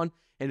fuck you want.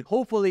 And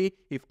hopefully,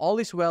 if all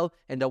is well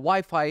and the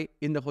Wi-Fi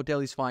in the hotel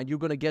is fine, you're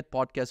going to get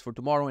podcasts for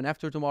tomorrow and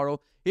after tomorrow.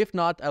 If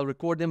not, I'll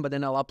record them, but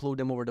then I'll upload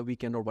them over the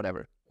weekend or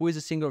whatever. Who is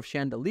the singer of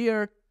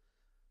Chandelier?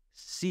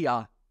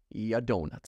 Sia, ya donut.